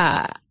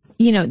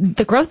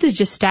 The growth is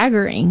just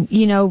staggering.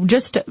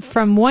 Just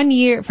from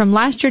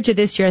last year to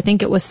this year, I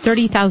think it was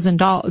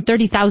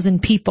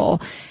 30,000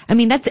 people. I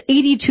mean, that's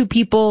 82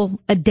 people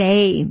a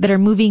day that are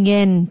moving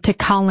in to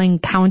Collin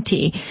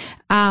County.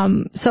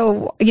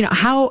 So,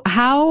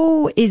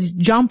 how is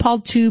John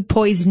Paul II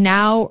poised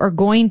now or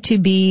going to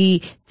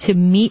be to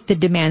meet the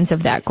demands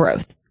of that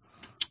growth?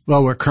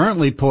 Well, we're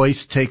currently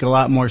poised to take a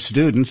lot more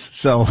students,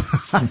 so.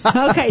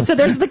 Okay, so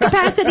there's the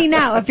capacity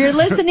now. If you're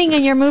listening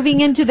and you're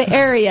moving into the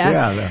area.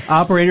 Yeah, the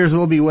operators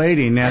will be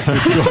waiting at the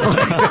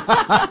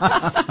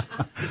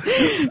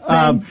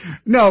school.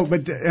 No,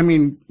 but I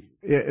mean,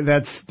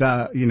 that's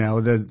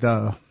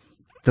the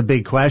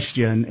big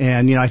question.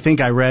 And, I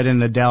think I read in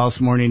the Dallas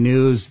Morning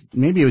News,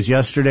 maybe it was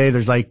yesterday,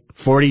 there's like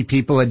 40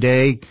 people a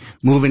day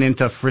moving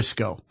into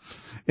Frisco.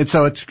 And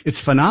so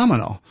it's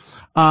phenomenal.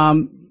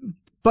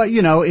 But,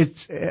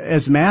 it's,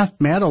 as Matt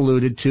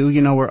alluded to,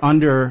 we're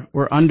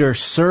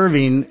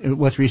underserving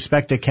with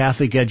respect to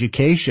Catholic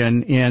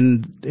education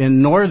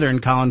in northern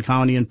Collin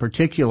County in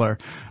particular.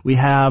 We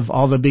have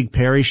all the big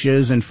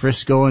parishes in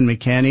Frisco and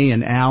McKinney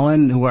and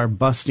Allen who are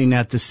busting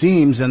at the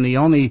seams, and the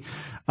only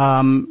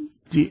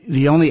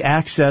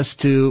access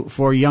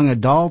for young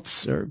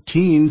adults or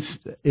teens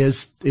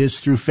is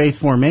through faith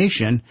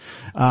formation,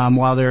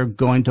 while they're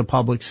going to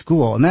public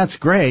school. And that's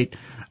great.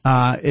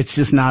 It's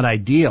just not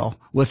ideal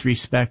with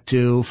respect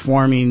to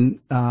forming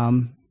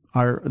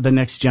the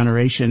next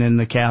generation in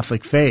the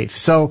Catholic faith.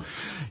 So,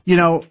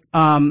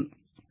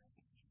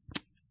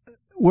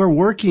 we're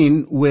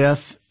working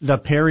with the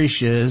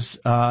parishes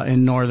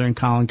in northern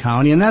Collin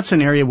County, and that's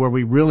an area where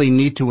we really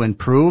need to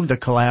improve the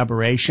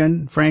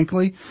collaboration,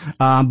 frankly.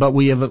 But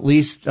we have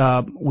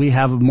we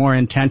have a more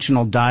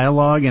intentional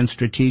dialogue and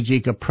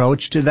strategic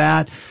approach to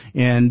that.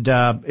 And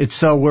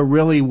so we're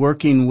really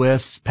working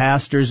with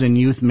pastors and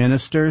youth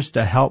ministers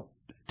to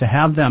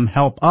have them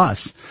help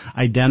us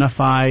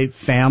identify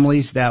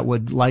families that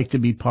would like to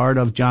be part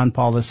of John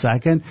Paul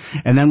II.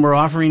 And then we're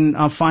offering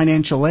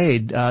financial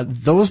aid.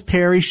 Those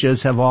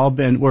parishes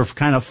we're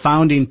kind of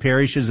founding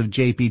parishes of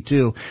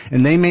JP2,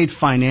 and they made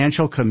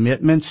financial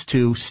commitments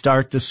to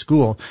start the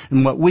school.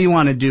 And what we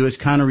want to do is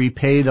kind of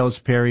repay those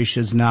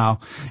parishes now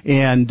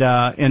and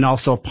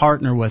also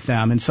partner with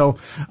them. And so,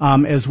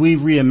 as we've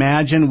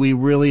reimagined, we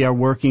really are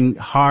working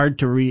hard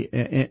to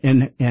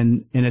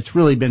and it's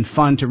really been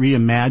fun to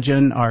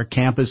reimagine our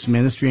campus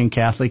ministry and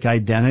Catholic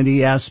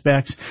identity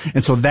aspects.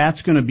 And so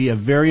that's going to be a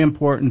very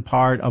important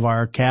part of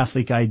our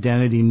Catholic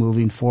identity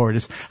moving forward,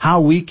 is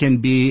how we can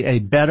be a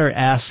better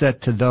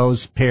asset to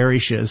those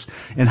parishes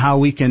and how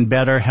we can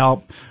better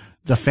help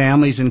the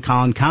families in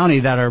Collin County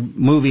that are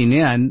moving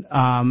in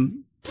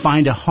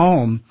find a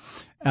home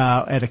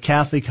at a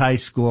Catholic high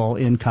school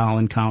in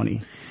Collin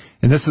County.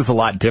 And this is a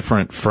lot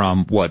different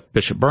from what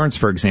Bishop Burns,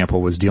 for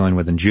example, was dealing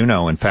with in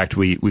Juneau. In fact,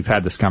 we've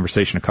had this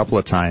conversation a couple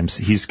of times.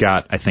 He's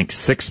got, I think,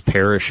 6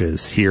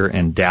 parishes here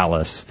in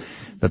Dallas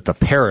that the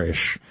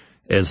parish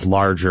is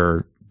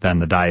larger than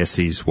the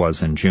diocese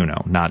was in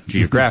Juneau. Not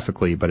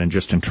geographically, but in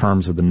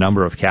terms of the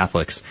number of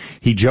Catholics.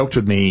 He joked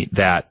with me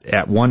that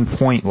at one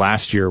point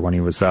last year when he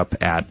was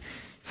up at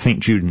St.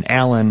 Jude in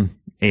Allen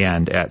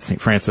and at St.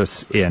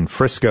 Francis in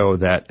Frisco,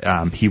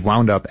 that he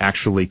wound up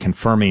actually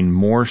confirming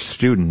more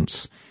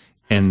students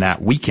in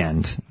that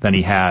weekend than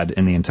he had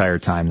in the entire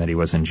time that he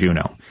was in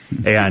Juneau.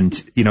 And,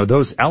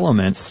 those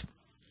elements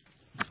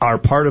are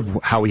part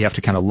of how we have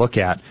to kind of look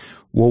at,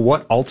 well,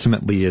 what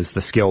ultimately is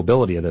the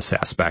scalability of this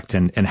aspect,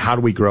 and how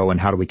do we grow and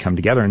how do we come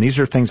together? And these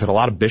are things that a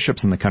lot of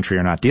bishops in the country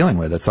are not dealing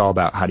with. It's all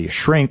about how do you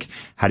shrink,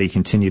 how do you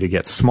continue to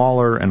get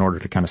smaller in order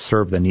to kind of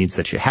serve the needs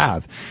that you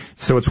have.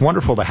 So it's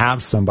wonderful to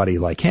have somebody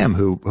like him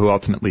who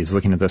ultimately is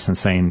looking at this and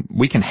saying,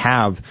 we can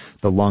have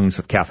the lungs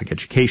of Catholic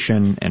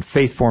education and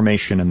faith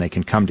formation, and they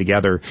can come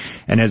together.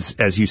 And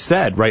as you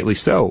said, rightly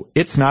so,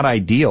 it's not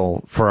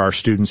ideal for our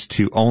students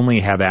to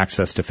only have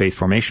access to faith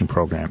formation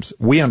programs.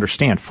 We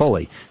understand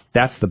fully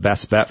that's the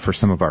best bet for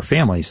some of our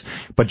families.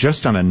 But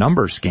just on a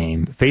numbers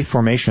game, faith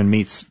formation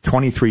meets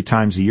 23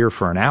 times a year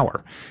for an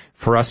hour.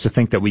 For us to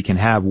think that we can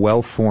have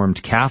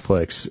well-formed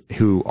Catholics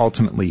who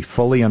ultimately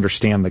fully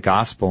understand the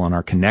gospel and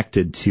are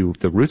connected to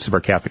the roots of our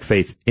Catholic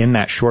faith in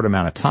that short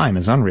amount of time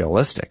is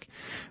unrealistic.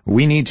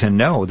 We need to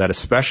know that,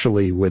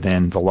 especially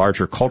within the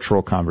larger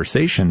cultural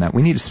conversation, that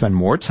we need to spend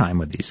more time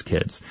with these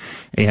kids.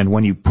 And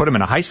when you put them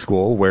in a high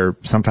school where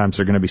sometimes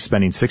they're going to be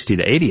spending 60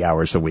 to 80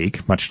 hours a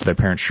week, much to their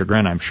parents'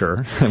 chagrin, I'm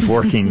sure,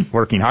 working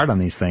hard on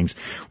these things,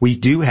 we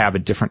do have a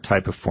different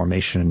type of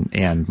formation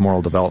and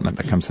moral development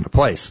that comes into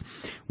place,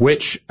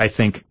 which I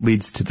think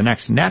leads to the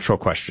next natural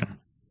question,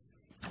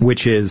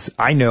 which is,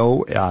 I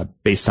know,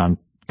 based on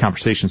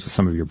conversations with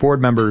some of your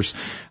board members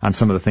on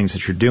some of the things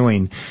that you're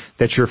doing,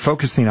 that you're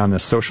focusing on the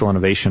Social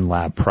Innovation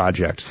Lab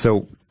project.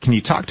 So can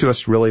you talk to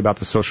us really about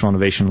the Social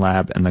Innovation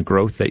Lab and the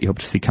growth that you hope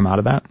to see come out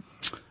of that?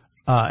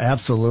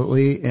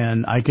 Absolutely,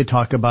 and I could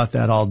talk about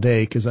that all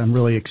day because I'm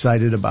really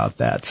excited about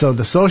that. So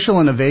the Social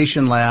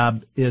Innovation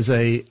Lab is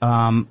a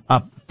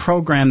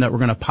program that we're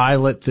going to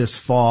pilot this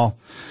fall,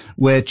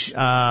 which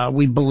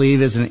we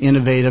believe is an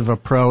innovative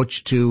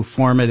approach to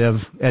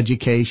formative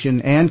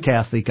education and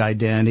Catholic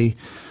identity,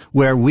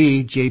 where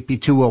we,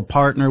 JP2, will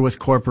partner with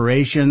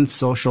corporations,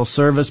 social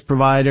service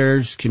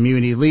providers,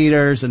 community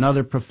leaders, and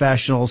other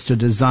professionals to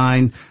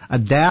design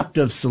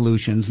adaptive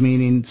solutions,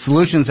 meaning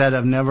solutions that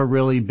have never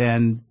really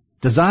been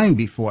designed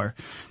before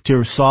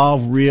to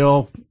solve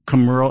real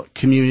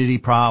community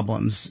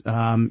problems.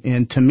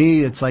 And to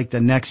me, it's like the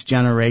next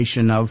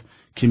generation of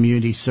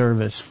community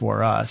service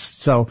for us.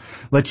 So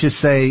let's just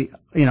say,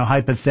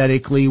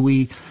 hypothetically,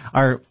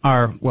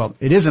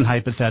 it isn't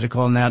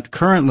hypothetical in that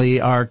currently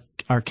our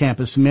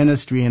campus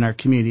ministry and our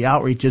community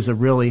outreach is a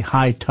really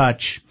high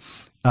touch,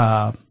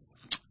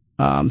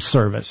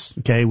 service.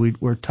 Okay.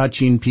 We're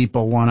touching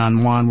people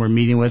one-on-one. We're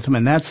meeting with them,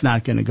 and that's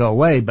not going to go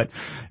away.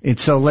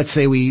 So let's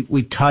say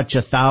we touch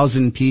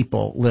 1,000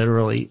 people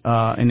literally,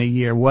 in a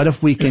year. What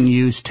if we can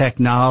use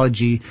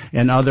technology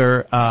and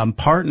other,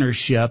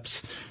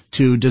 partnerships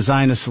to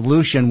design a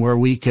solution where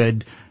we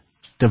could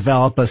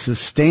develop a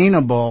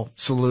sustainable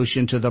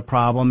solution to the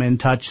problem and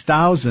touch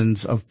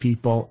thousands of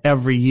people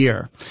every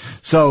year?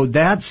 So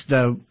that's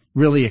the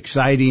really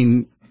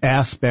exciting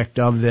aspect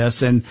of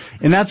this, and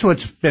that's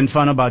what's been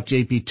fun about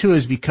JP2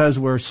 is because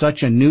we're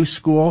such a new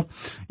school,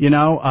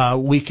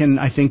 we can,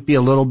 I think, be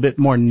a little bit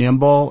more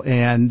nimble,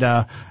 and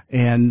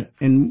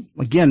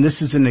again,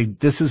 this is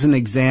an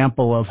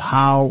example of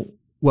how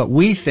what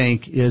we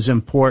think is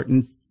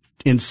important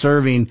in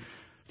serving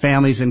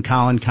families in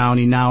Collin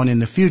County now and in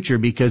the future,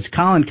 because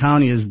Collin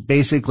County is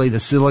basically the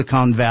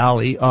Silicon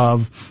Valley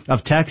of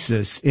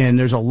Texas, and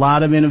there's a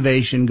lot of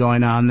innovation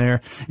going on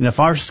there. And if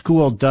our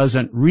school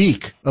doesn't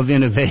reek of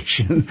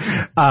innovation,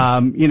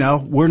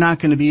 we're not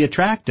going to be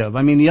attractive.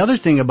 I mean, the other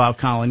thing about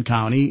Collin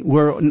County,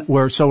 we're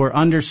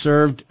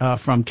underserved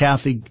from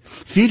Catholic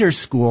feeder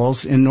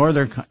schools in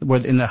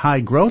the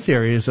high growth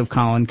areas of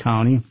Collin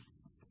County.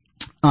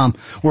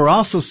 We're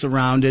also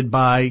surrounded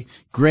by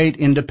great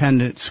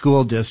independent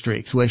school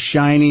districts with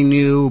shiny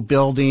new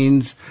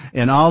buildings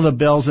and all the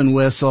bells and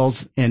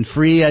whistles and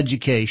free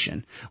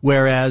education.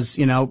 Whereas,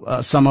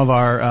 some of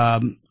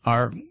our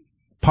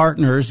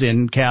partners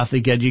in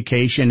Catholic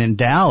education in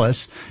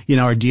Dallas,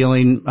 are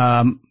dealing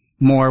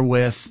more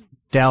with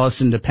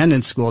Dallas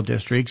independent school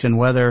districts, and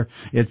whether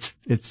it's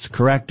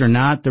correct or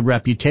not, the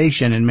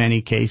reputation in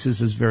many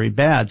cases is very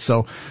bad.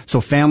 So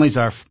families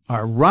are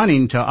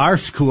running to our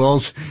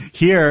schools.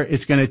 Here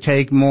it's going to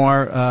take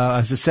more,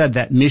 as I said,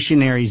 that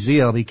missionary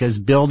zeal, because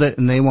build it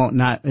and they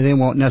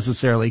won't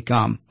necessarily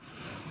come.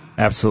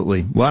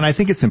 Absolutely. Well, and I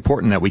think it's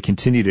important that we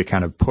continue to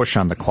kind of push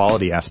on the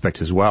quality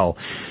aspect as well,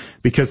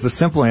 because the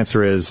simple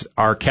answer is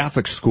our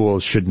Catholic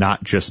schools should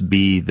not just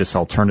be this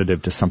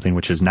alternative to something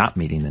which is not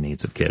meeting the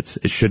needs of kids.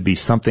 It should be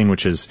something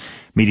which is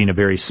meeting a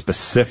very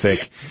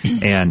specific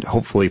and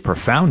hopefully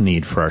profound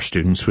need for our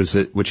students,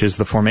 which is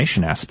the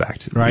formation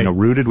aspect. Right.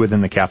 Rooted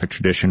within the Catholic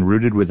tradition,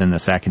 rooted within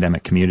this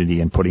academic community,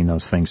 and putting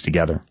those things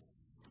together.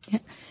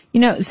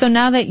 Yeah. So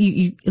now that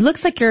it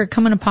looks like you're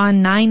coming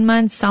upon 9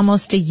 months,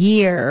 almost a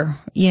year,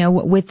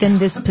 within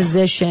this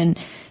position.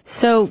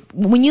 So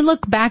when you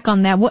look back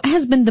on that, what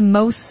has been the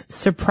most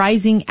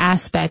surprising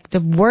aspect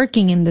of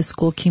working in the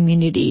school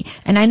community?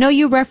 And I know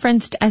you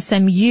referenced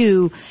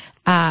SMU,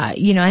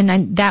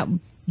 and that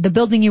the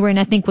building you were in,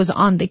 I think, was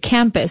on the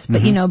campus,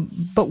 but,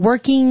 but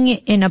working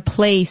in a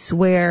place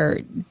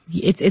where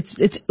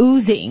it's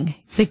oozing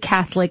the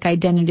Catholic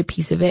identity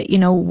piece of it,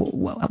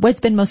 what's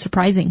been most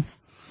surprising?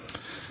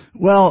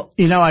 Well,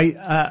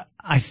 I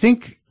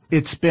think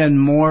it's been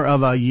more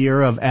of a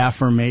year of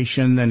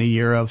affirmation than a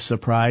year of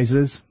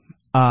surprises.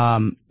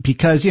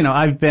 Because,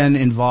 I've been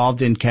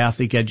involved in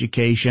Catholic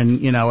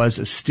education, as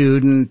a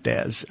student,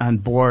 as on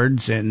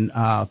boards and,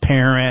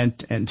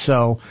 parent. And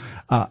so,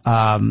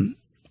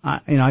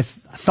 I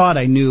thought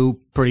I knew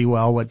pretty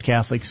well what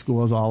Catholic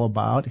school is all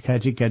about,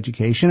 Catholic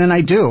education, and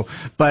I do.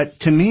 But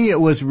to me, it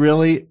was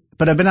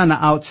but I've been on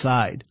the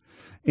outside.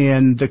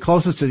 And the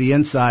closest to the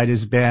inside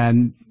has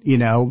been,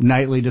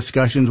 nightly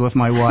discussions with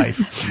my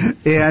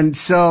wife. And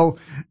so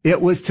it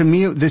was, to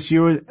me, this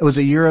year, it was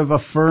a year of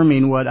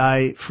affirming what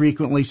I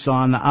frequently saw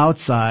on the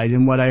outside,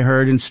 and what I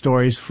heard in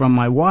stories from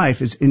my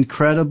wife is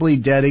incredibly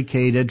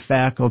dedicated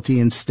faculty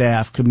and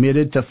staff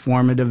committed to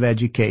formative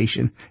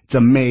education. It's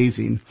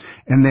amazing.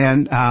 And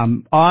then,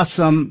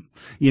 awesome,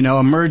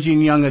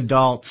 emerging young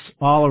adults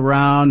all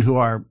around who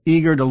are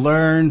eager to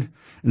learn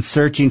and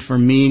searching for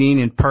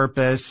meaning and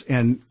purpose,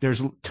 and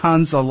there's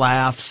tons of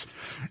laughs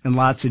and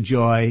lots of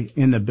joy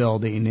in the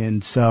building,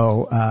 and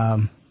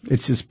so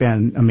it's just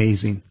been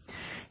amazing.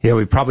 Yeah,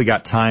 we've probably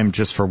got time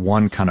just for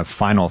one kind of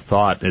final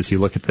thought as you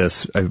look at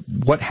this.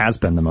 What has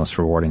been the most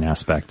rewarding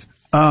aspect?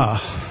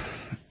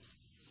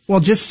 Well, Well,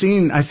 just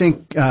seeing, I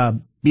think,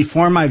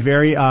 before my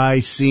very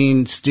eyes,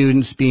 seeing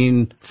students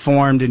being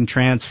formed and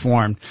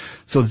transformed.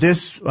 So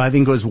this, I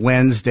think it was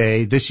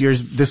Wednesday.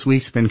 This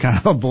week's been kind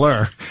of a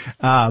blur.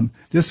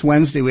 This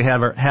Wednesday we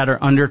had our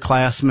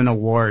underclassmen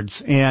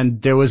awards,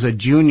 and there was a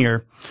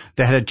junior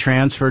that had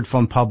transferred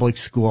from public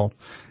school.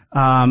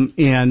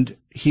 And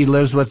he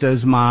lives with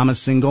his mom, a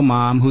single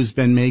mom who's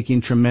been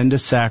making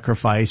tremendous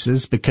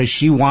sacrifices because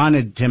she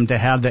wanted him to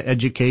have the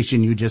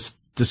education you just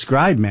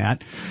described,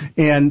 Matt.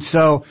 And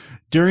so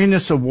during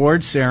this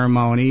award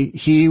ceremony,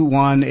 he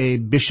won a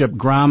Bishop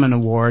Grauman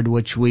Award,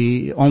 which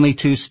only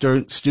 2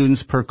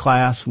 students per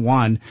class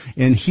won.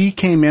 And he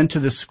came into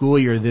the school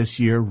year this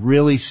year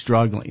really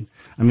struggling.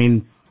 I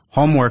mean,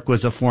 homework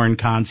was a foreign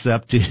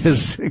concept to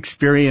his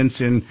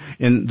experience in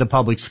the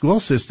public school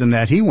system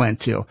that he went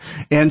to.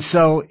 And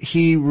so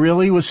he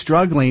really was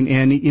struggling.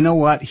 And you know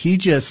what? He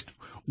just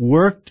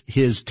worked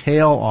his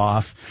tail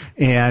off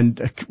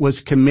and was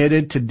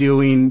committed to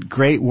doing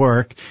great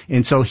work.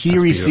 And so he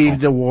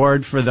received the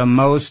award for the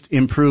most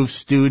improved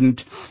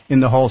student in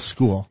the whole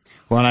school.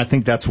 Well, and I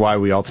think that's why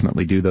we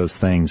ultimately do those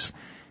things.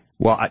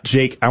 Well,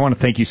 Jake, I want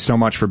to thank you so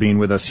much for being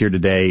with us here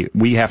today.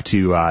 We have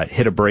to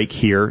hit a break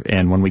here,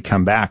 and when we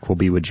come back, we'll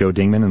be with Joe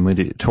Dingman and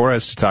Lydia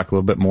Torres to talk a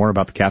little bit more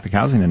about the Catholic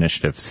Housing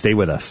Initiative. Stay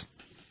with us.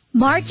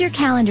 Mark your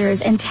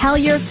calendars and tell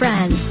your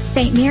friends.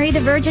 St. Mary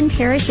the Virgin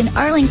Parish in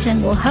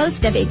Arlington will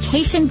host a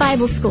Vacation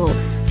Bible School,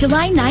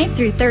 July 9th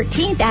through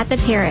 13th at the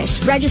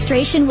parish.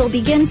 Registration will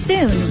begin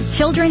soon.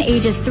 Children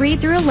ages 3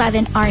 through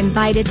 11 are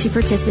invited to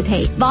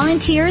participate.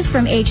 Volunteers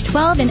from age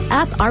 12 and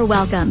up are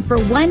welcome for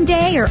one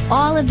day or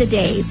all of the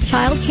days.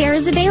 Child care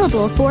is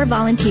available for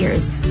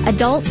volunteers.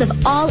 Adults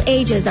of all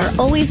ages are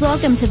always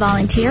welcome to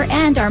volunteer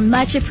and are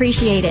much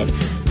appreciated.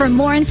 For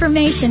more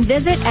information,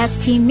 visit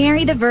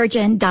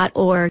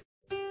stmarythevirgin.org.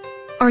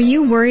 Are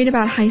you worried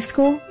about high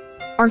school?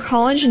 Are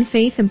college and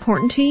faith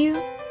important to you?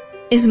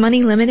 Is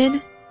money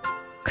limited?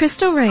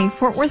 Cristo Rey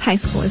Fort Worth High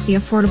School is the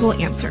affordable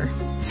answer.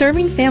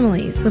 Serving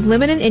families with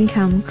limited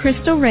income,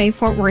 Cristo Rey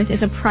Fort Worth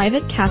is a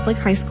private Catholic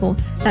high school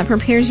that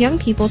prepares young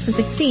people to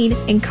succeed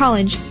in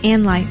college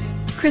and life.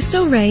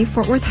 Cristo Rey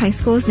Fort Worth High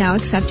School is now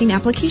accepting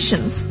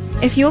applications.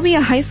 If you'll be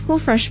a high school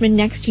freshman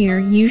next year,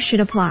 you should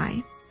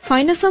apply.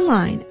 Find us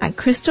online at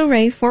Cristo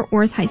Rey Fort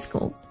Worth High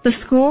School, the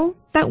school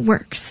that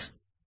works.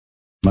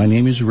 My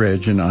name is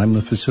Reg, and I'm the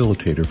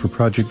facilitator for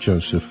Project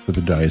Joseph for the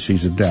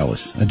Diocese of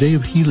Dallas, a day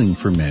of healing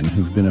for men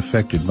who've been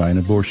affected by an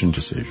abortion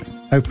decision.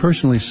 I've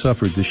personally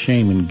suffered the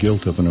shame and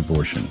guilt of an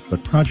abortion,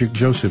 but Project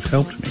Joseph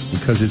helped me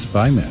because it's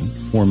by men,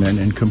 for men,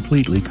 and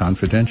completely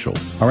confidential.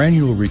 Our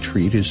annual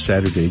retreat is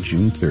Saturday,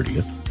 June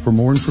 30th. For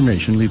more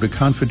information, leave a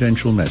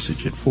confidential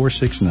message at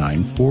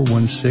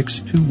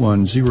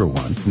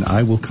 469-416-2101, and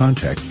I will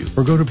contact you.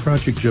 Or go to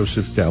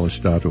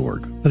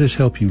ProjectJosephDallas.org. Let us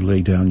help you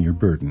lay down your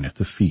burden at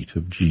the feet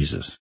of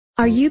Jesus.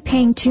 Are you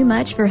paying too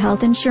much for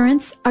health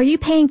insurance? Are you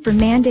paying for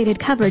mandated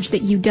coverage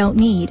that you don't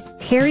need?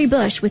 Terry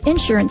Bush with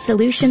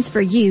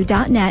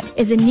InsuranceSolutionsForYou.net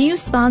is a new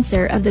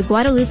sponsor of the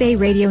Guadalupe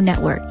Radio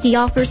Network. He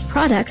offers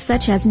products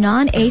such as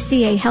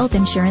non-ACA health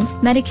insurance,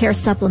 Medicare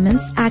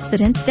supplements,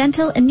 accidents,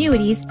 dental,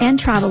 annuities, and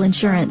travel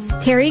insurance.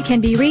 Terry can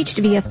be reached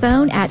via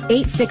phone at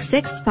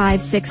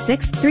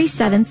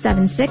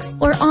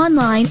 866-566-3776 or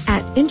online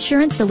at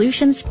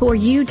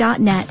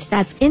InsuranceSolutionsForYou.net.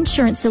 That's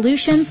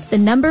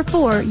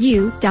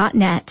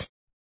InsuranceSolutions4U.net.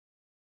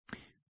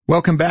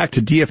 Welcome back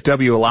to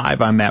DFW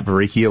Alive. I'm Matt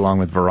Varicki along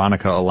with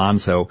Veronica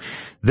Alonso.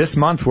 This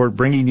month we're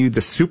bringing you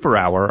the Super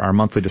Hour, our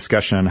monthly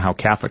discussion on how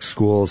Catholic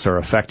schools are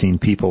affecting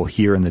people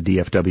here in the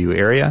DFW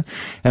area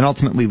and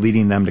ultimately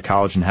leading them to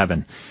college and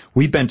heaven.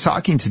 We've been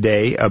talking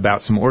today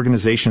about some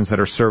organizations that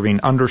are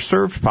serving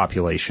underserved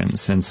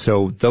populations, and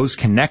so those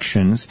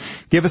connections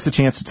give us a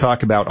chance to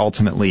talk about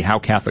ultimately how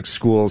Catholic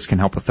schools can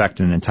help affect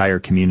an entire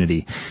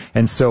community.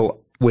 And so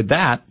with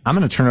that, I'm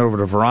going to turn it over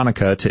to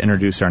Veronica to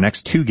introduce our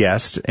next two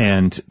guests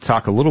and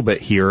talk a little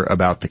bit here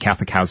about the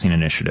Catholic Housing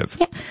Initiative.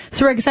 Yeah.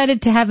 So we're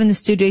excited to have in the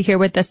studio here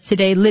with us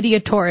today Lydia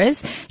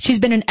Torres. She's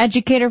been an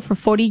educator for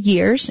 40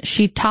 years.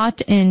 She taught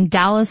in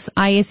Dallas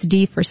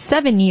ISD for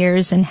 7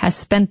 years and has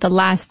spent the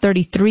last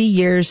 33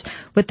 years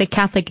with the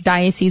Catholic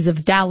Diocese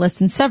of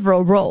Dallas in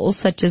several roles,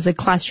 such as a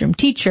classroom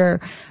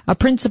teacher, a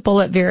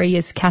principal at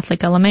various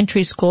Catholic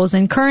elementary schools,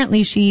 and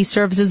currently she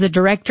serves as a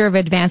director of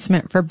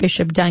advancement for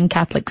Bishop Dunn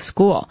Catholic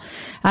School.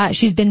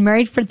 She's been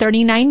married for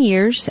 39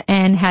 years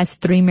and has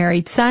 3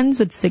 married sons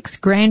with 6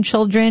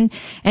 grandchildren,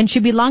 and she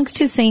belongs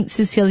to St.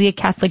 Cecilia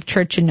Catholic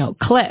Church in Oak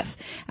Cliff.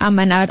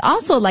 And I would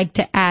also like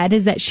to add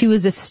is that she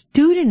was a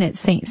student at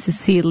St.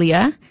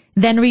 Cecilia,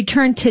 then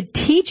returned to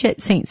teach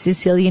at St.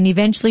 Cecilia, and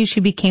eventually she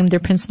became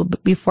their principal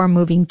before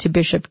moving to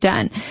Bishop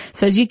Dunn.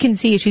 So as you can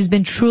see, she's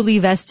been truly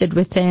vested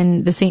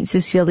within the St.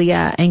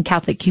 Cecilia and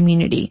Catholic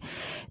community.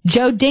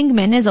 Joe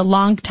Dingman is a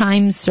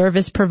longtime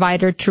service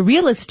provider to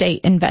real estate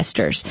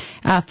investors,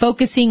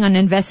 focusing on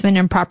investment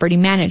and property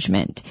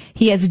management.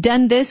 He has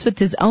done this with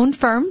his own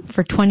firm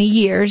for 20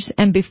 years,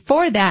 and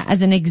before that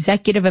as an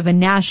executive of a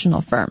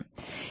national firm.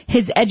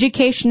 His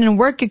education and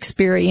work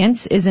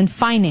experience is in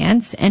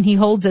finance, and he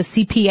holds a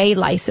CPA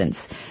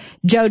license.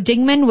 Joe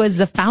Dingman was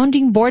the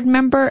founding board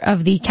member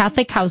of the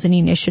Catholic Housing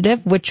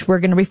Initiative, which we're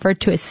going to refer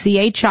to as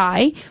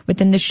CHI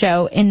within the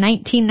show, in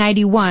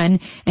 1991,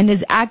 and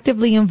is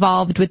actively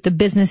involved with the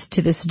business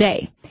to this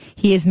day.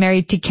 He is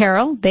married to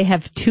Carol. They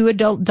have 2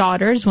 adult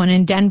daughters, one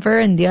in Denver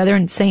and the other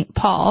in St.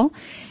 Paul.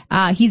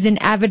 He's an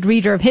avid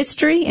reader of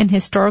history and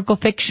historical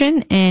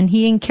fiction, and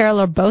he and Carol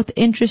are both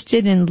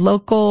interested in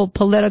local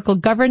political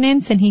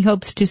governance, and he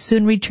hopes to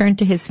soon return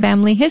to his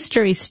family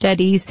history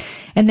studies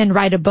and then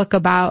write a book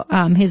about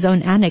his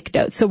own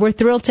anecdotes. So we're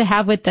thrilled to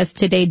have with us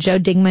today Joe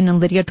Dingman and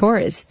Lydia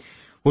Torres.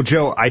 Well,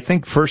 Joe, I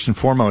think first and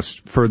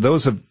foremost, for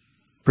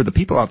the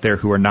people out there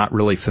who are not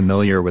really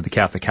familiar with the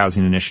Catholic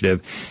Housing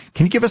Initiative,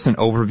 can you give us an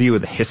overview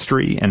of the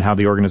history and how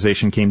the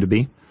organization came to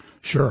be?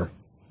 Sure.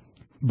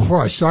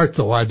 Before I start,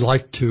 though, I'd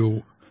like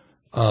to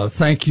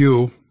thank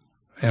you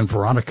and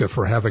Veronica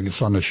for having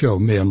us on the show,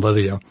 me and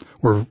Lydia.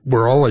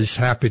 We're always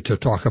happy to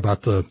talk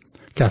about the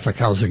Catholic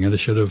Housing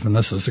Initiative, and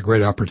this is a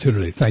great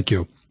opportunity. Thank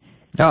you.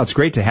 No, it's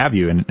great to have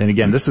you. And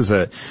again, this is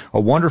a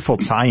wonderful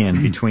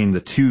tie-in between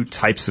the 2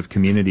 types of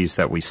communities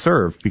that we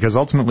serve, because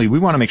ultimately we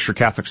want to make sure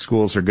Catholic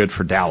schools are good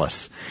for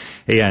Dallas.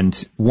 And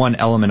one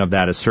element of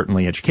that is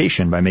certainly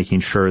education, by making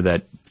sure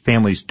that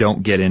families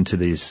don't get into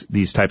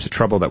these types of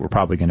trouble that we're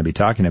probably going to be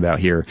talking about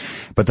here.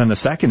 But then the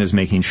second is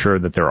making sure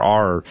that there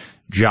are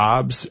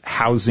jobs,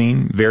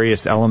 housing,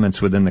 various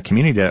elements within the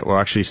community that will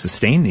actually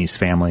sustain these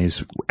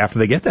families after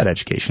they get that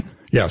education.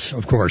 Yes,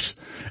 of course.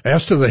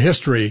 As to the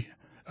history,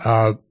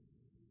 a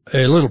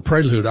little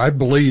prelude, I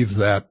believe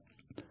that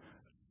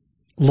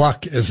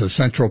luck is a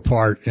central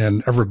part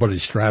in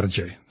everybody's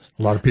strategy.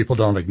 A lot of people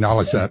don't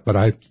acknowledge that, but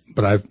I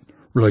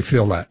really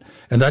feel that.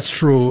 And that's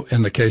true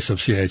in the case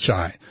of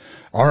CHI.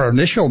 Our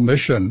initial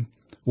mission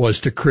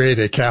was to create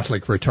a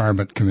Catholic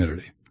retirement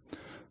community.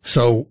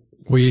 So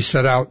we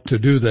set out to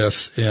do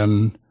this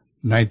in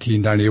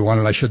 1991,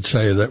 and I should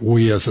say that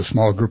we, as a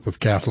small group of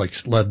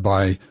Catholics led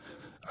by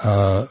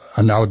a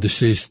now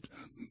deceased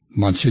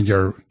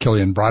Monsignor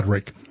Killian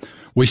Broderick,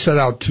 we set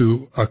out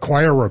to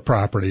acquire a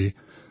property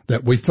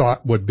that we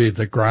thought would be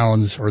the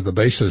grounds, or the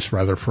basis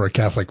rather, for a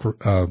Catholic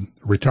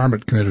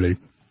retirement community.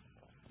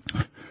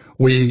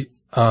 We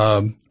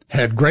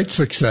had great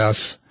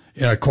success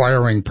in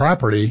acquiring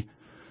property,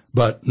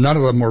 but none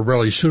of them were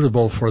really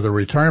suitable for the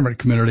retirement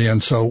community,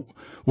 and so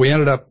we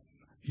ended up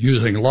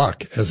using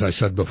luck, as I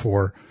said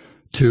before,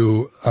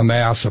 to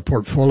amass a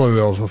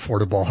portfolio of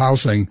affordable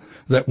housing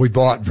that we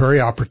bought very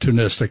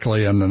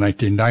opportunistically in the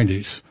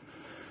 1990s.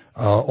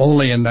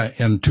 Only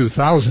in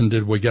 2000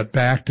 did we get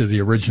back to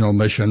the original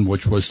mission,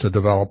 which was to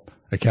develop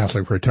a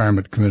Catholic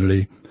retirement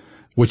community,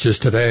 which is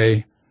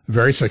today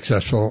very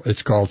successful.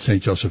 It's called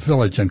St. Joseph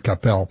Village in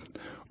Capel.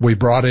 We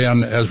brought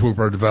in, as we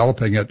were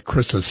developing it,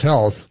 Christus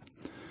Health,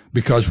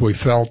 because we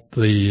felt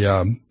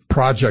the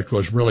project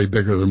was really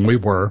bigger than we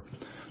were.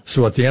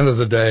 So at the end of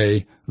the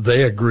day,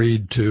 they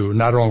agreed to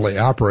not only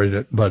operate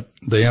it, but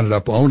they ended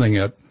up owning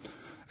it.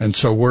 And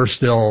so we're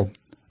still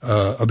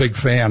a big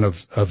fan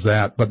of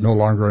that, but no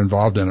longer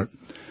involved in it.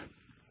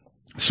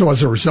 So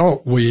as a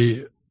result,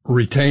 we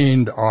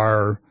retained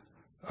our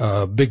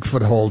big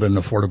foothold in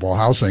affordable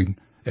housing,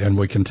 and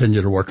we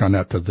continue to work on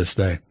that to this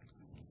day.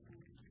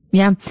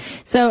 Yeah.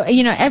 So,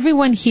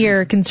 everyone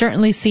here can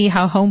certainly see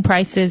how home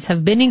prices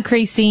have been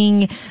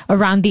increasing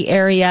around the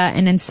area,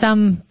 and in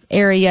some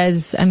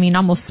areas,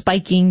 almost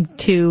spiking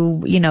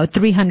to,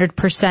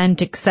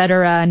 300%, et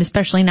cetera, and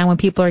especially now when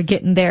people are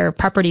getting their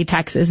property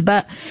taxes.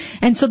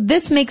 And so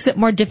this makes it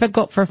more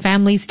difficult for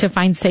families to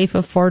find safe,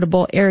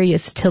 affordable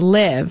areas to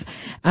live.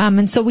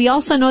 And so we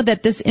also know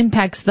that this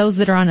impacts those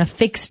that are on a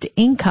fixed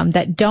income,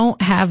 that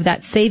don't have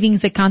that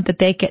savings account that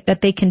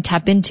they can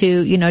tap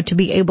into, to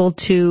be able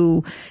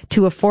to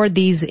afford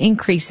these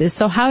increases.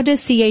 So how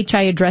does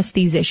CHI address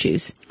these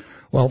issues?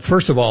 Well,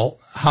 first of all,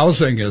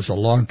 housing is a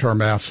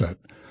long-term asset.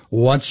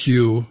 Once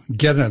you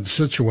get in a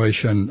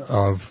situation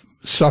of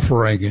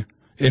suffering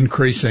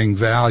increasing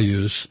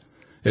values,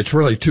 it's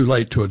really too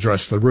late to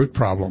address the root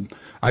problem.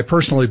 I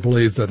personally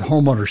believe that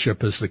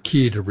homeownership is the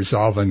key to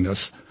resolving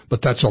this,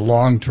 but that's a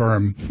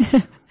long-term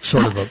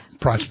sort of a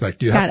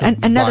prospect. You have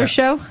another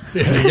show?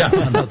 Yeah,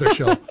 another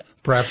show,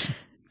 perhaps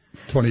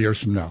 20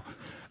 years from now.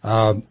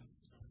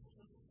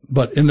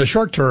 But in the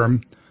short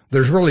term,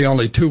 there's really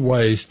only 2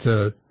 ways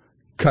to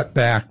cut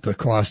back the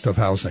cost of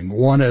housing.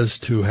 One is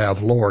to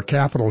have lower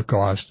capital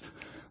cost.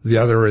 The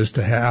other is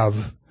to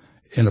have,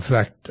 in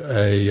effect,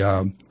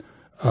 a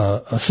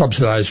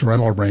subsidized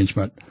rental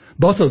arrangement.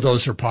 Both of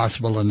those are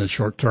possible in the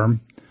short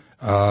term.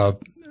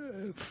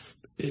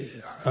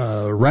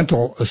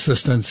 Rental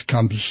assistance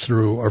comes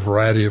through a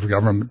variety of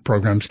government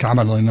programs,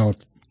 commonly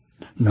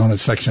known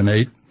as Section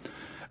 8.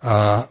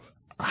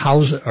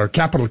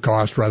 Capital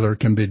cost, rather,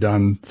 can be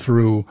done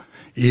through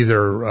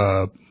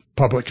either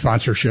public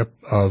sponsorship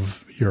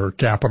of your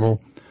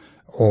capital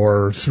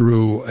or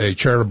through a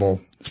charitable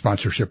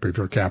sponsorship of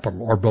your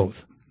capital, or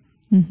both.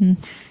 Mm-hmm.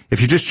 If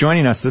you're just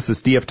joining us, this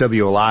is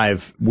DFW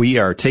Alive. We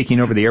are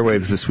taking over the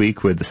airwaves this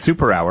week with the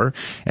Super Hour,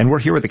 and we're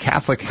here with the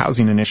Catholic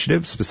Housing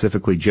Initiative,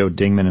 specifically Joe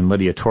Dingman and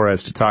Lydia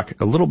Torres, to talk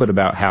a little bit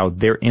about how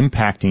they're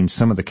impacting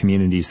some of the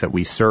communities that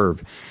we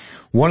serve.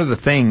 One of the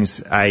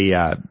things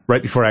right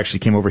before I actually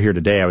came over here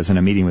today, I was in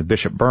a meeting with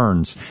Bishop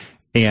Burns,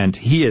 and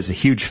he is a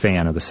huge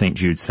fan of the St.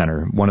 Jude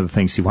Center. One of the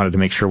things he wanted to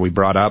make sure we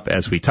brought up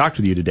as we talked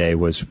with you today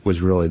was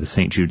really the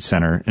St. Jude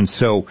Center. And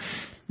so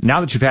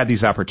now that you've had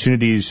these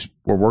opportunities,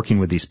 we're working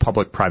with these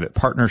public-private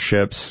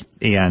partnerships,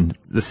 and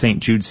the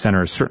St. Jude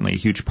Center is certainly a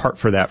huge part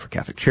for that, for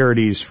Catholic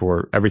Charities,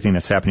 for everything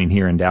that's happening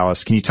here in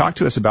Dallas. Can you talk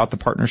to us about the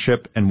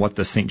partnership and what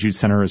the St. Jude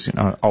Center is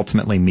going to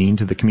ultimately mean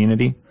to the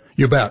community?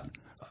 You bet.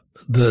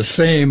 The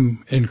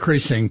same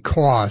increasing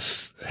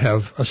costs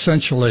have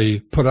essentially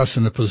put us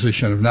in the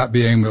position of not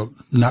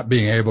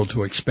being able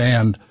to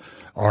expand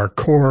our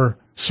core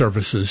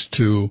services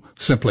to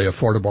simply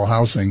affordable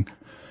housing.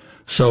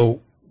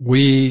 So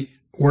we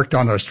worked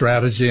on our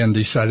strategy and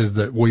decided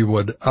that we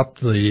would up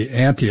the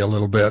ante a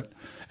little bit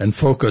and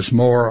focus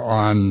more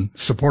on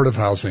supportive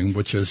housing,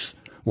 which is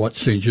what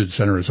St. Jude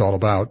Center is all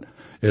about.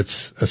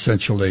 It's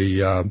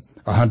essentially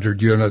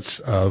 100 units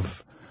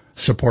of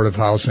supportive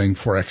housing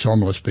for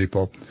ex-homeless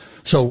people.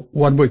 So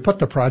when we put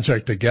the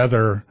project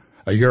together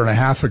a year and a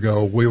half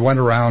ago, we went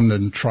around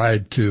and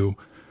tried to,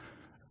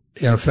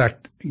 in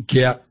effect,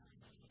 get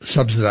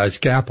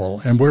subsidized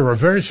capital, and we were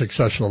very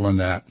successful in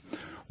that.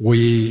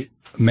 We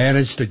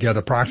managed to get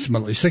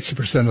approximately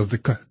 60% of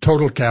the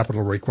total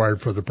capital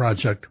required for the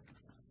project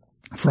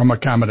from a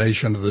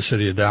combination of the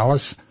City of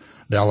Dallas,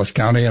 Dallas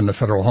County, and the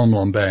Federal Home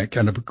Loan Bank.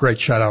 And a great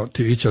shout out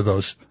to each of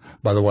those,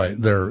 by the way.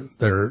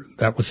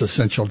 That was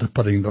essential to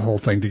putting the whole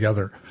thing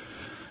together.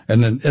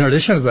 And then in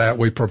addition to that,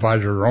 we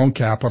provided our own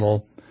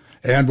capital,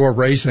 and we're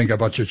raising a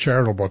bunch of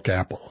charitable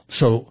capital.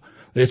 So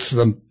it's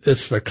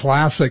the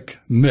classic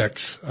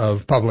mix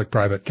of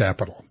public-private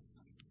capital.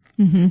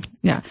 Mm-hmm.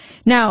 Yeah.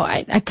 Now,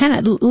 I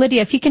kind of,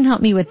 Lydia, if you can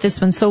help me with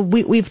this one. So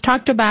we've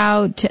talked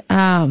about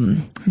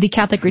the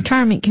Catholic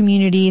retirement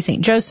community,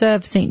 St.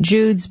 Joseph, St.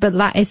 Jude's, but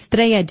La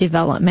Estrella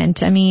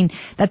development. I mean,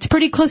 that's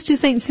pretty close to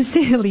St.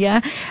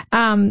 Cecilia.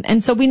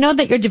 And so we know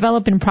that you're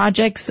developing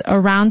projects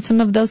around some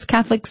of those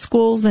Catholic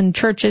schools and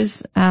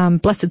churches,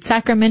 Blessed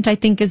Sacrament, I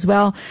think, as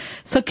well.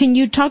 So can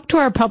you talk to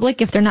our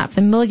public if they're not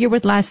familiar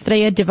with La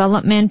Estrella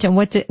development and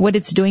what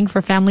it's doing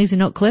for families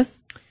in Oak Cliff?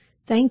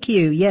 Thank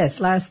you. Yes,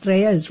 La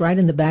Estrella is right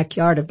in the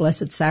backyard of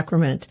Blessed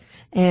Sacrament.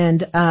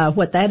 And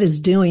what that is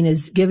doing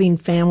is giving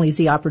families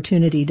the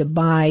opportunity to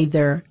buy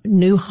their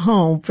new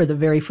home for the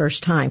very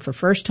first time, for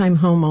first-time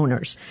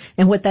homeowners.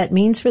 And what that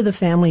means for the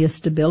family is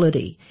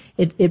stability.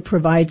 It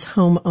provides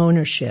home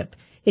ownership.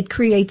 It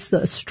creates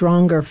a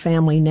stronger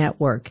family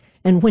network.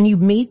 And when you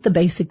meet the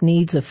basic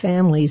needs of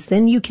families,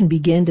 then you can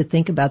begin to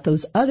think about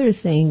those other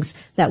things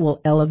that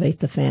will elevate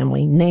the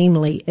family,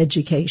 namely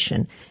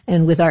education.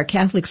 And with our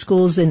Catholic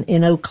schools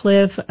in Oak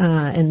Cliff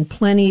and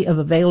plenty of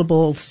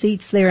available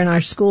seats there in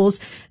our schools,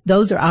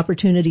 those are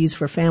opportunities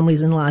for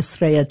families in La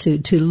Estrella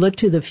to look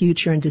to the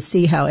future and to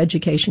see how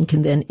education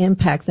can then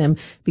impact them,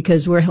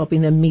 because we're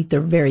helping them meet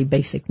their very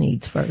basic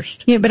needs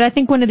first. Yeah, but I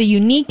think one of the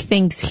unique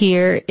things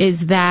here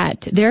is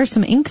that there are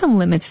some income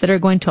limits that are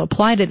going to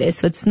apply to this.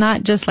 So it's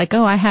not just like,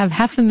 oh, I have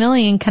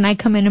 $500,000, can I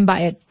come in and buy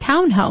a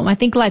townhome? I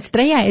think La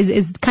Estrella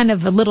is kind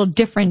of a little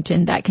different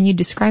in that. Can you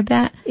describe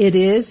that? It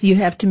is. You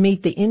have to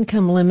meet the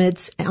income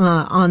limits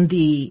on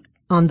the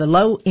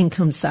low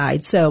income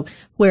side. So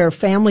where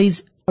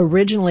families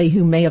originally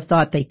who may have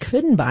thought they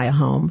couldn't buy a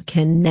home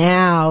can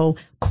now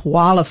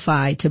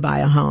qualify to buy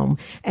a home.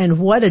 And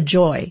what a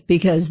joy,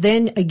 because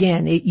then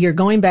again, you're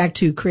going back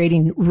to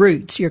creating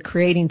roots. You're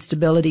creating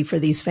stability for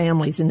these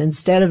families. And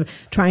instead of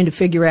trying to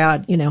figure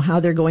out, how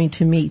they're going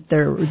to meet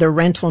their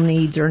rental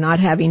needs or not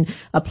having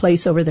a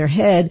place over their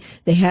head,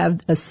 they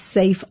have a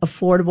safe,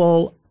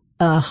 affordable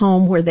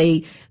home where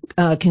they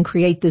can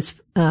create this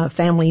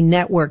family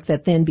network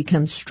that then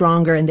becomes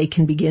stronger, and they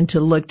can begin to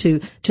look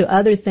to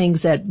other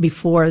things that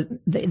before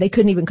they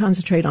couldn't even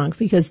concentrate on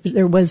because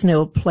there was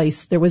no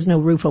place, there was no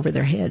roof over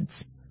their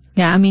heads.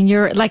 Yeah, I mean,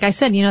 you're, like I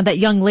said, that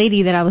young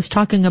lady that I was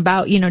talking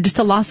about, just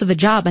a loss of a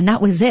job, and that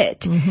was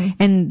it. Mm-hmm.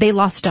 And they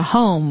lost a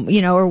home,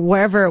 or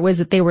wherever it was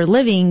that they were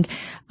living.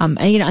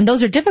 And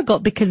those are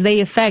difficult because they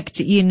affect,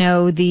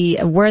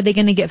 where are they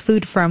going to get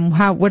food from?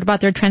 What about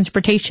their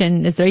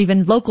transportation? Is there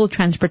even local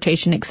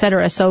transportation, et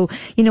cetera? So,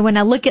 when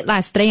I look at La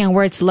Estrella and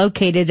where it's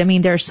located, I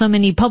mean, there are so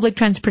many public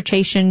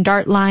transportation,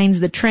 DART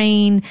lines, the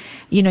train,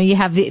 you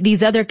have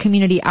these other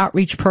community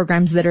outreach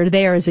programs that are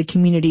there as a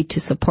community to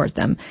support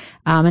them.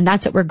 And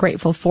that's what we're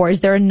grateful for. Is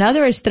there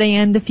another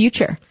Estrella in the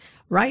future?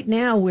 Right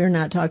now, we're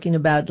not talking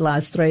about La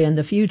Estrella in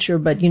the future,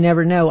 but you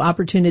never know.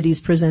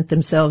 Opportunities present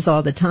themselves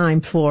all the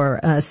time for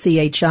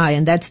CHI,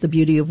 and that's the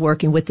beauty of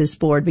working with this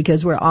board,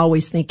 because we're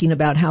always thinking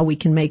about how we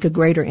can make a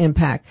greater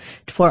impact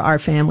for our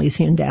families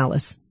here in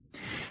Dallas.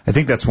 I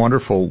think that's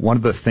wonderful. One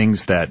of the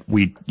things that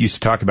we used to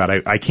talk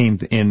about, I came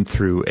in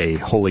through a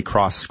Holy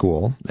Cross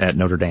school at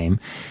Notre Dame,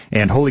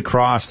 and Holy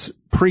Cross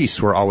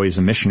priests were always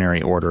a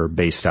missionary order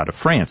based out of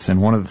France.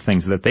 And one of the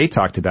things that they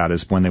talked about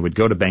is when they would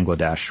go to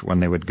Bangladesh, when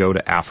they would go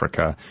to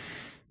Africa,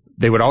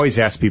 they would always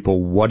ask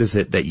people, what is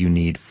it that you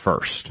need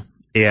first?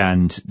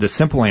 And the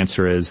simple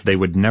answer is they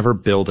would never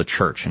build a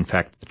church. In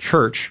fact, the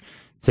church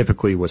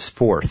typically was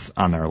fourth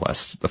on their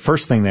list. The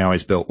first thing they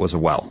always built was a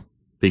well,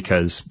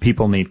 because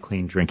people need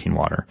clean drinking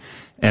water.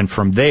 And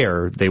from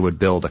there, they would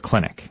build a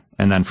clinic.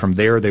 And then from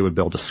there, they would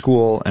build a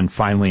school. And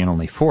finally, and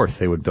only fourth,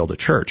 they would build a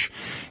church.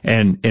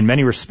 And in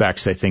many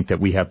respects, I think that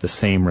we have the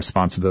same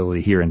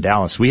responsibility here in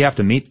Dallas. We have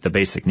to meet the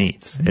basic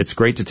needs. It's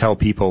great to tell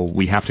people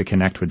we have to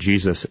connect with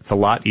Jesus. It's a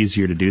lot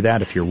easier to do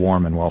that if you're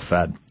warm and well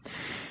fed.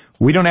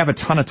 We don't have a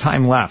ton of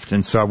time left,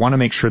 and so I want to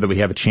make sure that we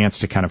have a chance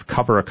to kind of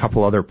cover a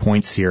couple other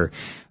points here.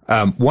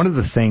 One of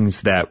the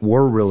things that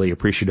we're really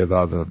appreciative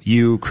of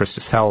you,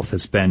 Christus Health,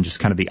 has been just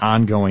kind of the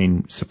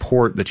ongoing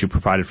support that you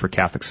provided for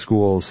Catholic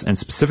schools and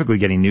specifically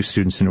getting new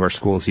students into our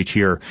schools each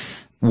year.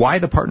 Why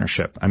the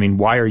partnership? I mean,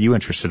 why are you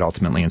interested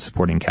ultimately in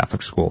supporting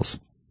Catholic schools?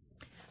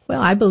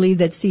 Well, I believe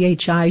that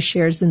CHI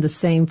shares in the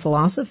same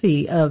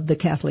philosophy of the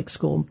Catholic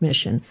school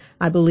mission.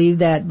 I believe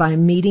that by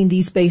meeting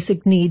these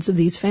basic needs of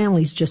these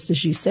families, just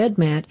as you said,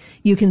 Matt,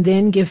 you can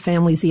then give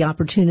families the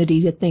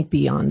opportunity to think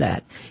beyond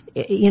that.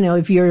 You know,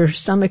 if your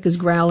stomach is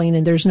growling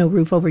and there's no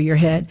roof over your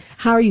head,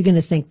 how are you going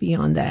to think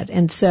beyond that?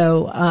 And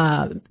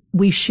so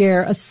we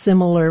share a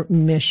similar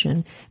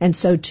mission. And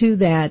so to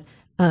that,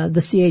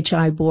 the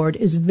CHI board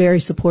is very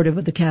supportive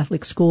of the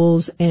Catholic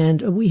schools, and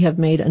we have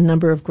made a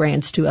number of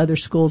grants to other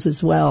schools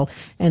as well.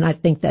 And I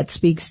think that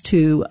speaks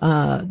to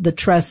the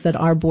trust that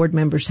our board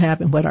members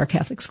have in what our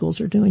Catholic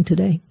schools are doing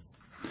today.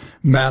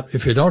 Matt,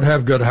 if you don't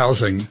have good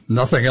housing,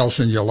 nothing else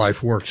in your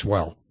life works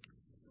well.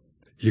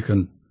 You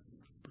can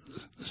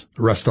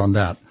rest on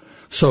that.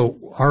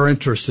 So our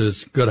interest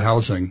is good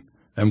housing,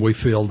 and we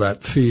feel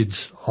that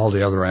feeds all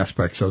the other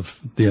aspects of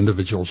the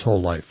individual's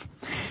whole life.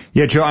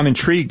 Yeah, Joe, I'm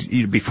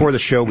intrigued. Before the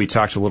show, we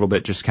talked a little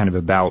bit just kind of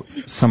about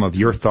some of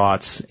your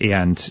thoughts,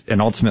 and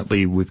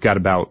ultimately we've got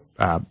about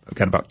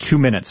 2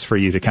 minutes for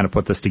you to kind of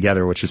put this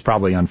together, which is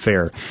probably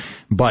unfair.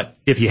 But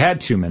if you had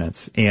 2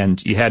 minutes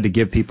and you had to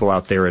give people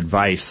out there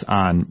advice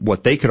on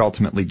what they could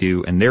ultimately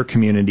do in their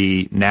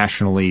community,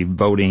 nationally,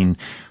 voting,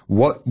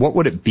 what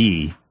would it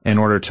be in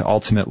order to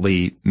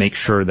ultimately make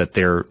sure that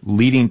they're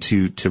leading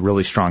to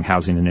really strong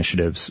housing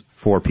initiatives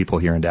for people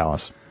here in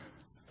Dallas?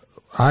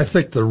 I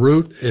think the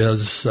root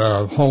is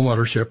home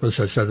ownership, as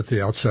I said at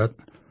the outset.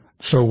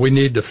 So we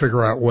need to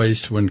figure out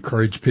ways to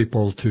encourage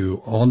people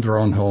to own their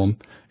own home,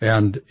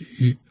 and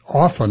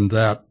often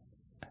that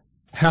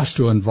has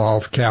to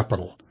involve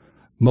capital.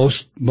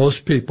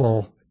 Most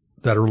people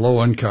that are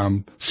low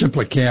income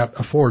simply can't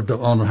afford to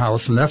own a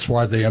house, and that's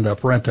why they end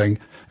up renting,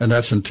 and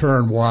that's in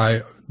turn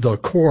why the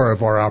core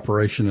of our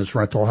operation is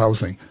rental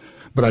housing.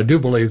 But I do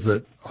believe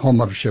that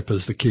home ownership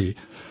is the key.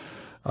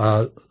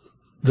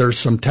 There's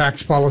some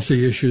tax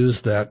policy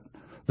issues that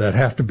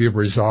have to be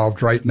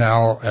resolved. Right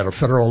now, at a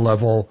federal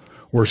level,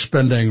 we're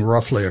spending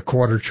roughly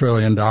 $250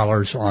 billion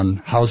on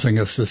housing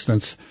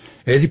assistance.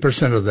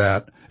 80% of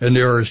that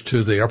inures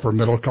to the upper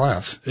middle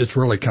class. It's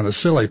really kind of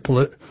silly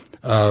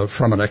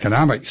from an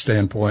economic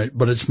standpoint,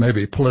 but it's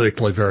maybe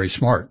politically very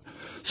smart.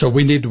 So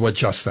we need to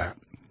adjust that.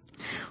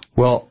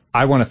 Well,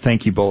 I want to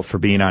thank you both for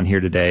being on here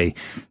today.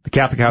 The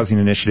Catholic Housing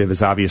Initiative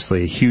is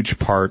obviously a huge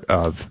part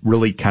of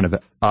really kind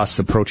of us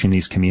approaching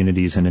these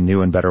communities in a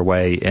new and better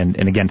way. And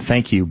again,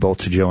 thank you both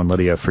to Joe and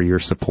Lydia for your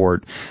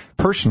support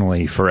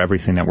personally for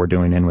everything that we're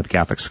doing in with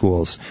Catholic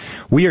schools.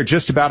 We are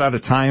just about out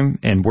of time,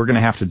 and we're going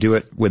to have to do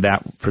it with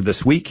that for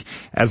this week.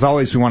 As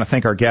always, we want to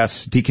thank our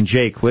guests, Deacon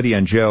Jake, Lydia,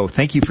 and Joe.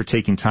 Thank you for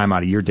taking time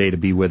out of your day to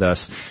be with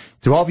us.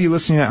 To all of you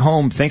listening at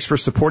home, thanks for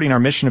supporting our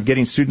mission of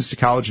getting students to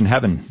college and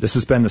heaven. This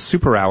has been the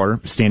Super Hour,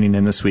 standing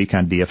in this week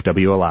on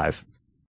DFW Alive.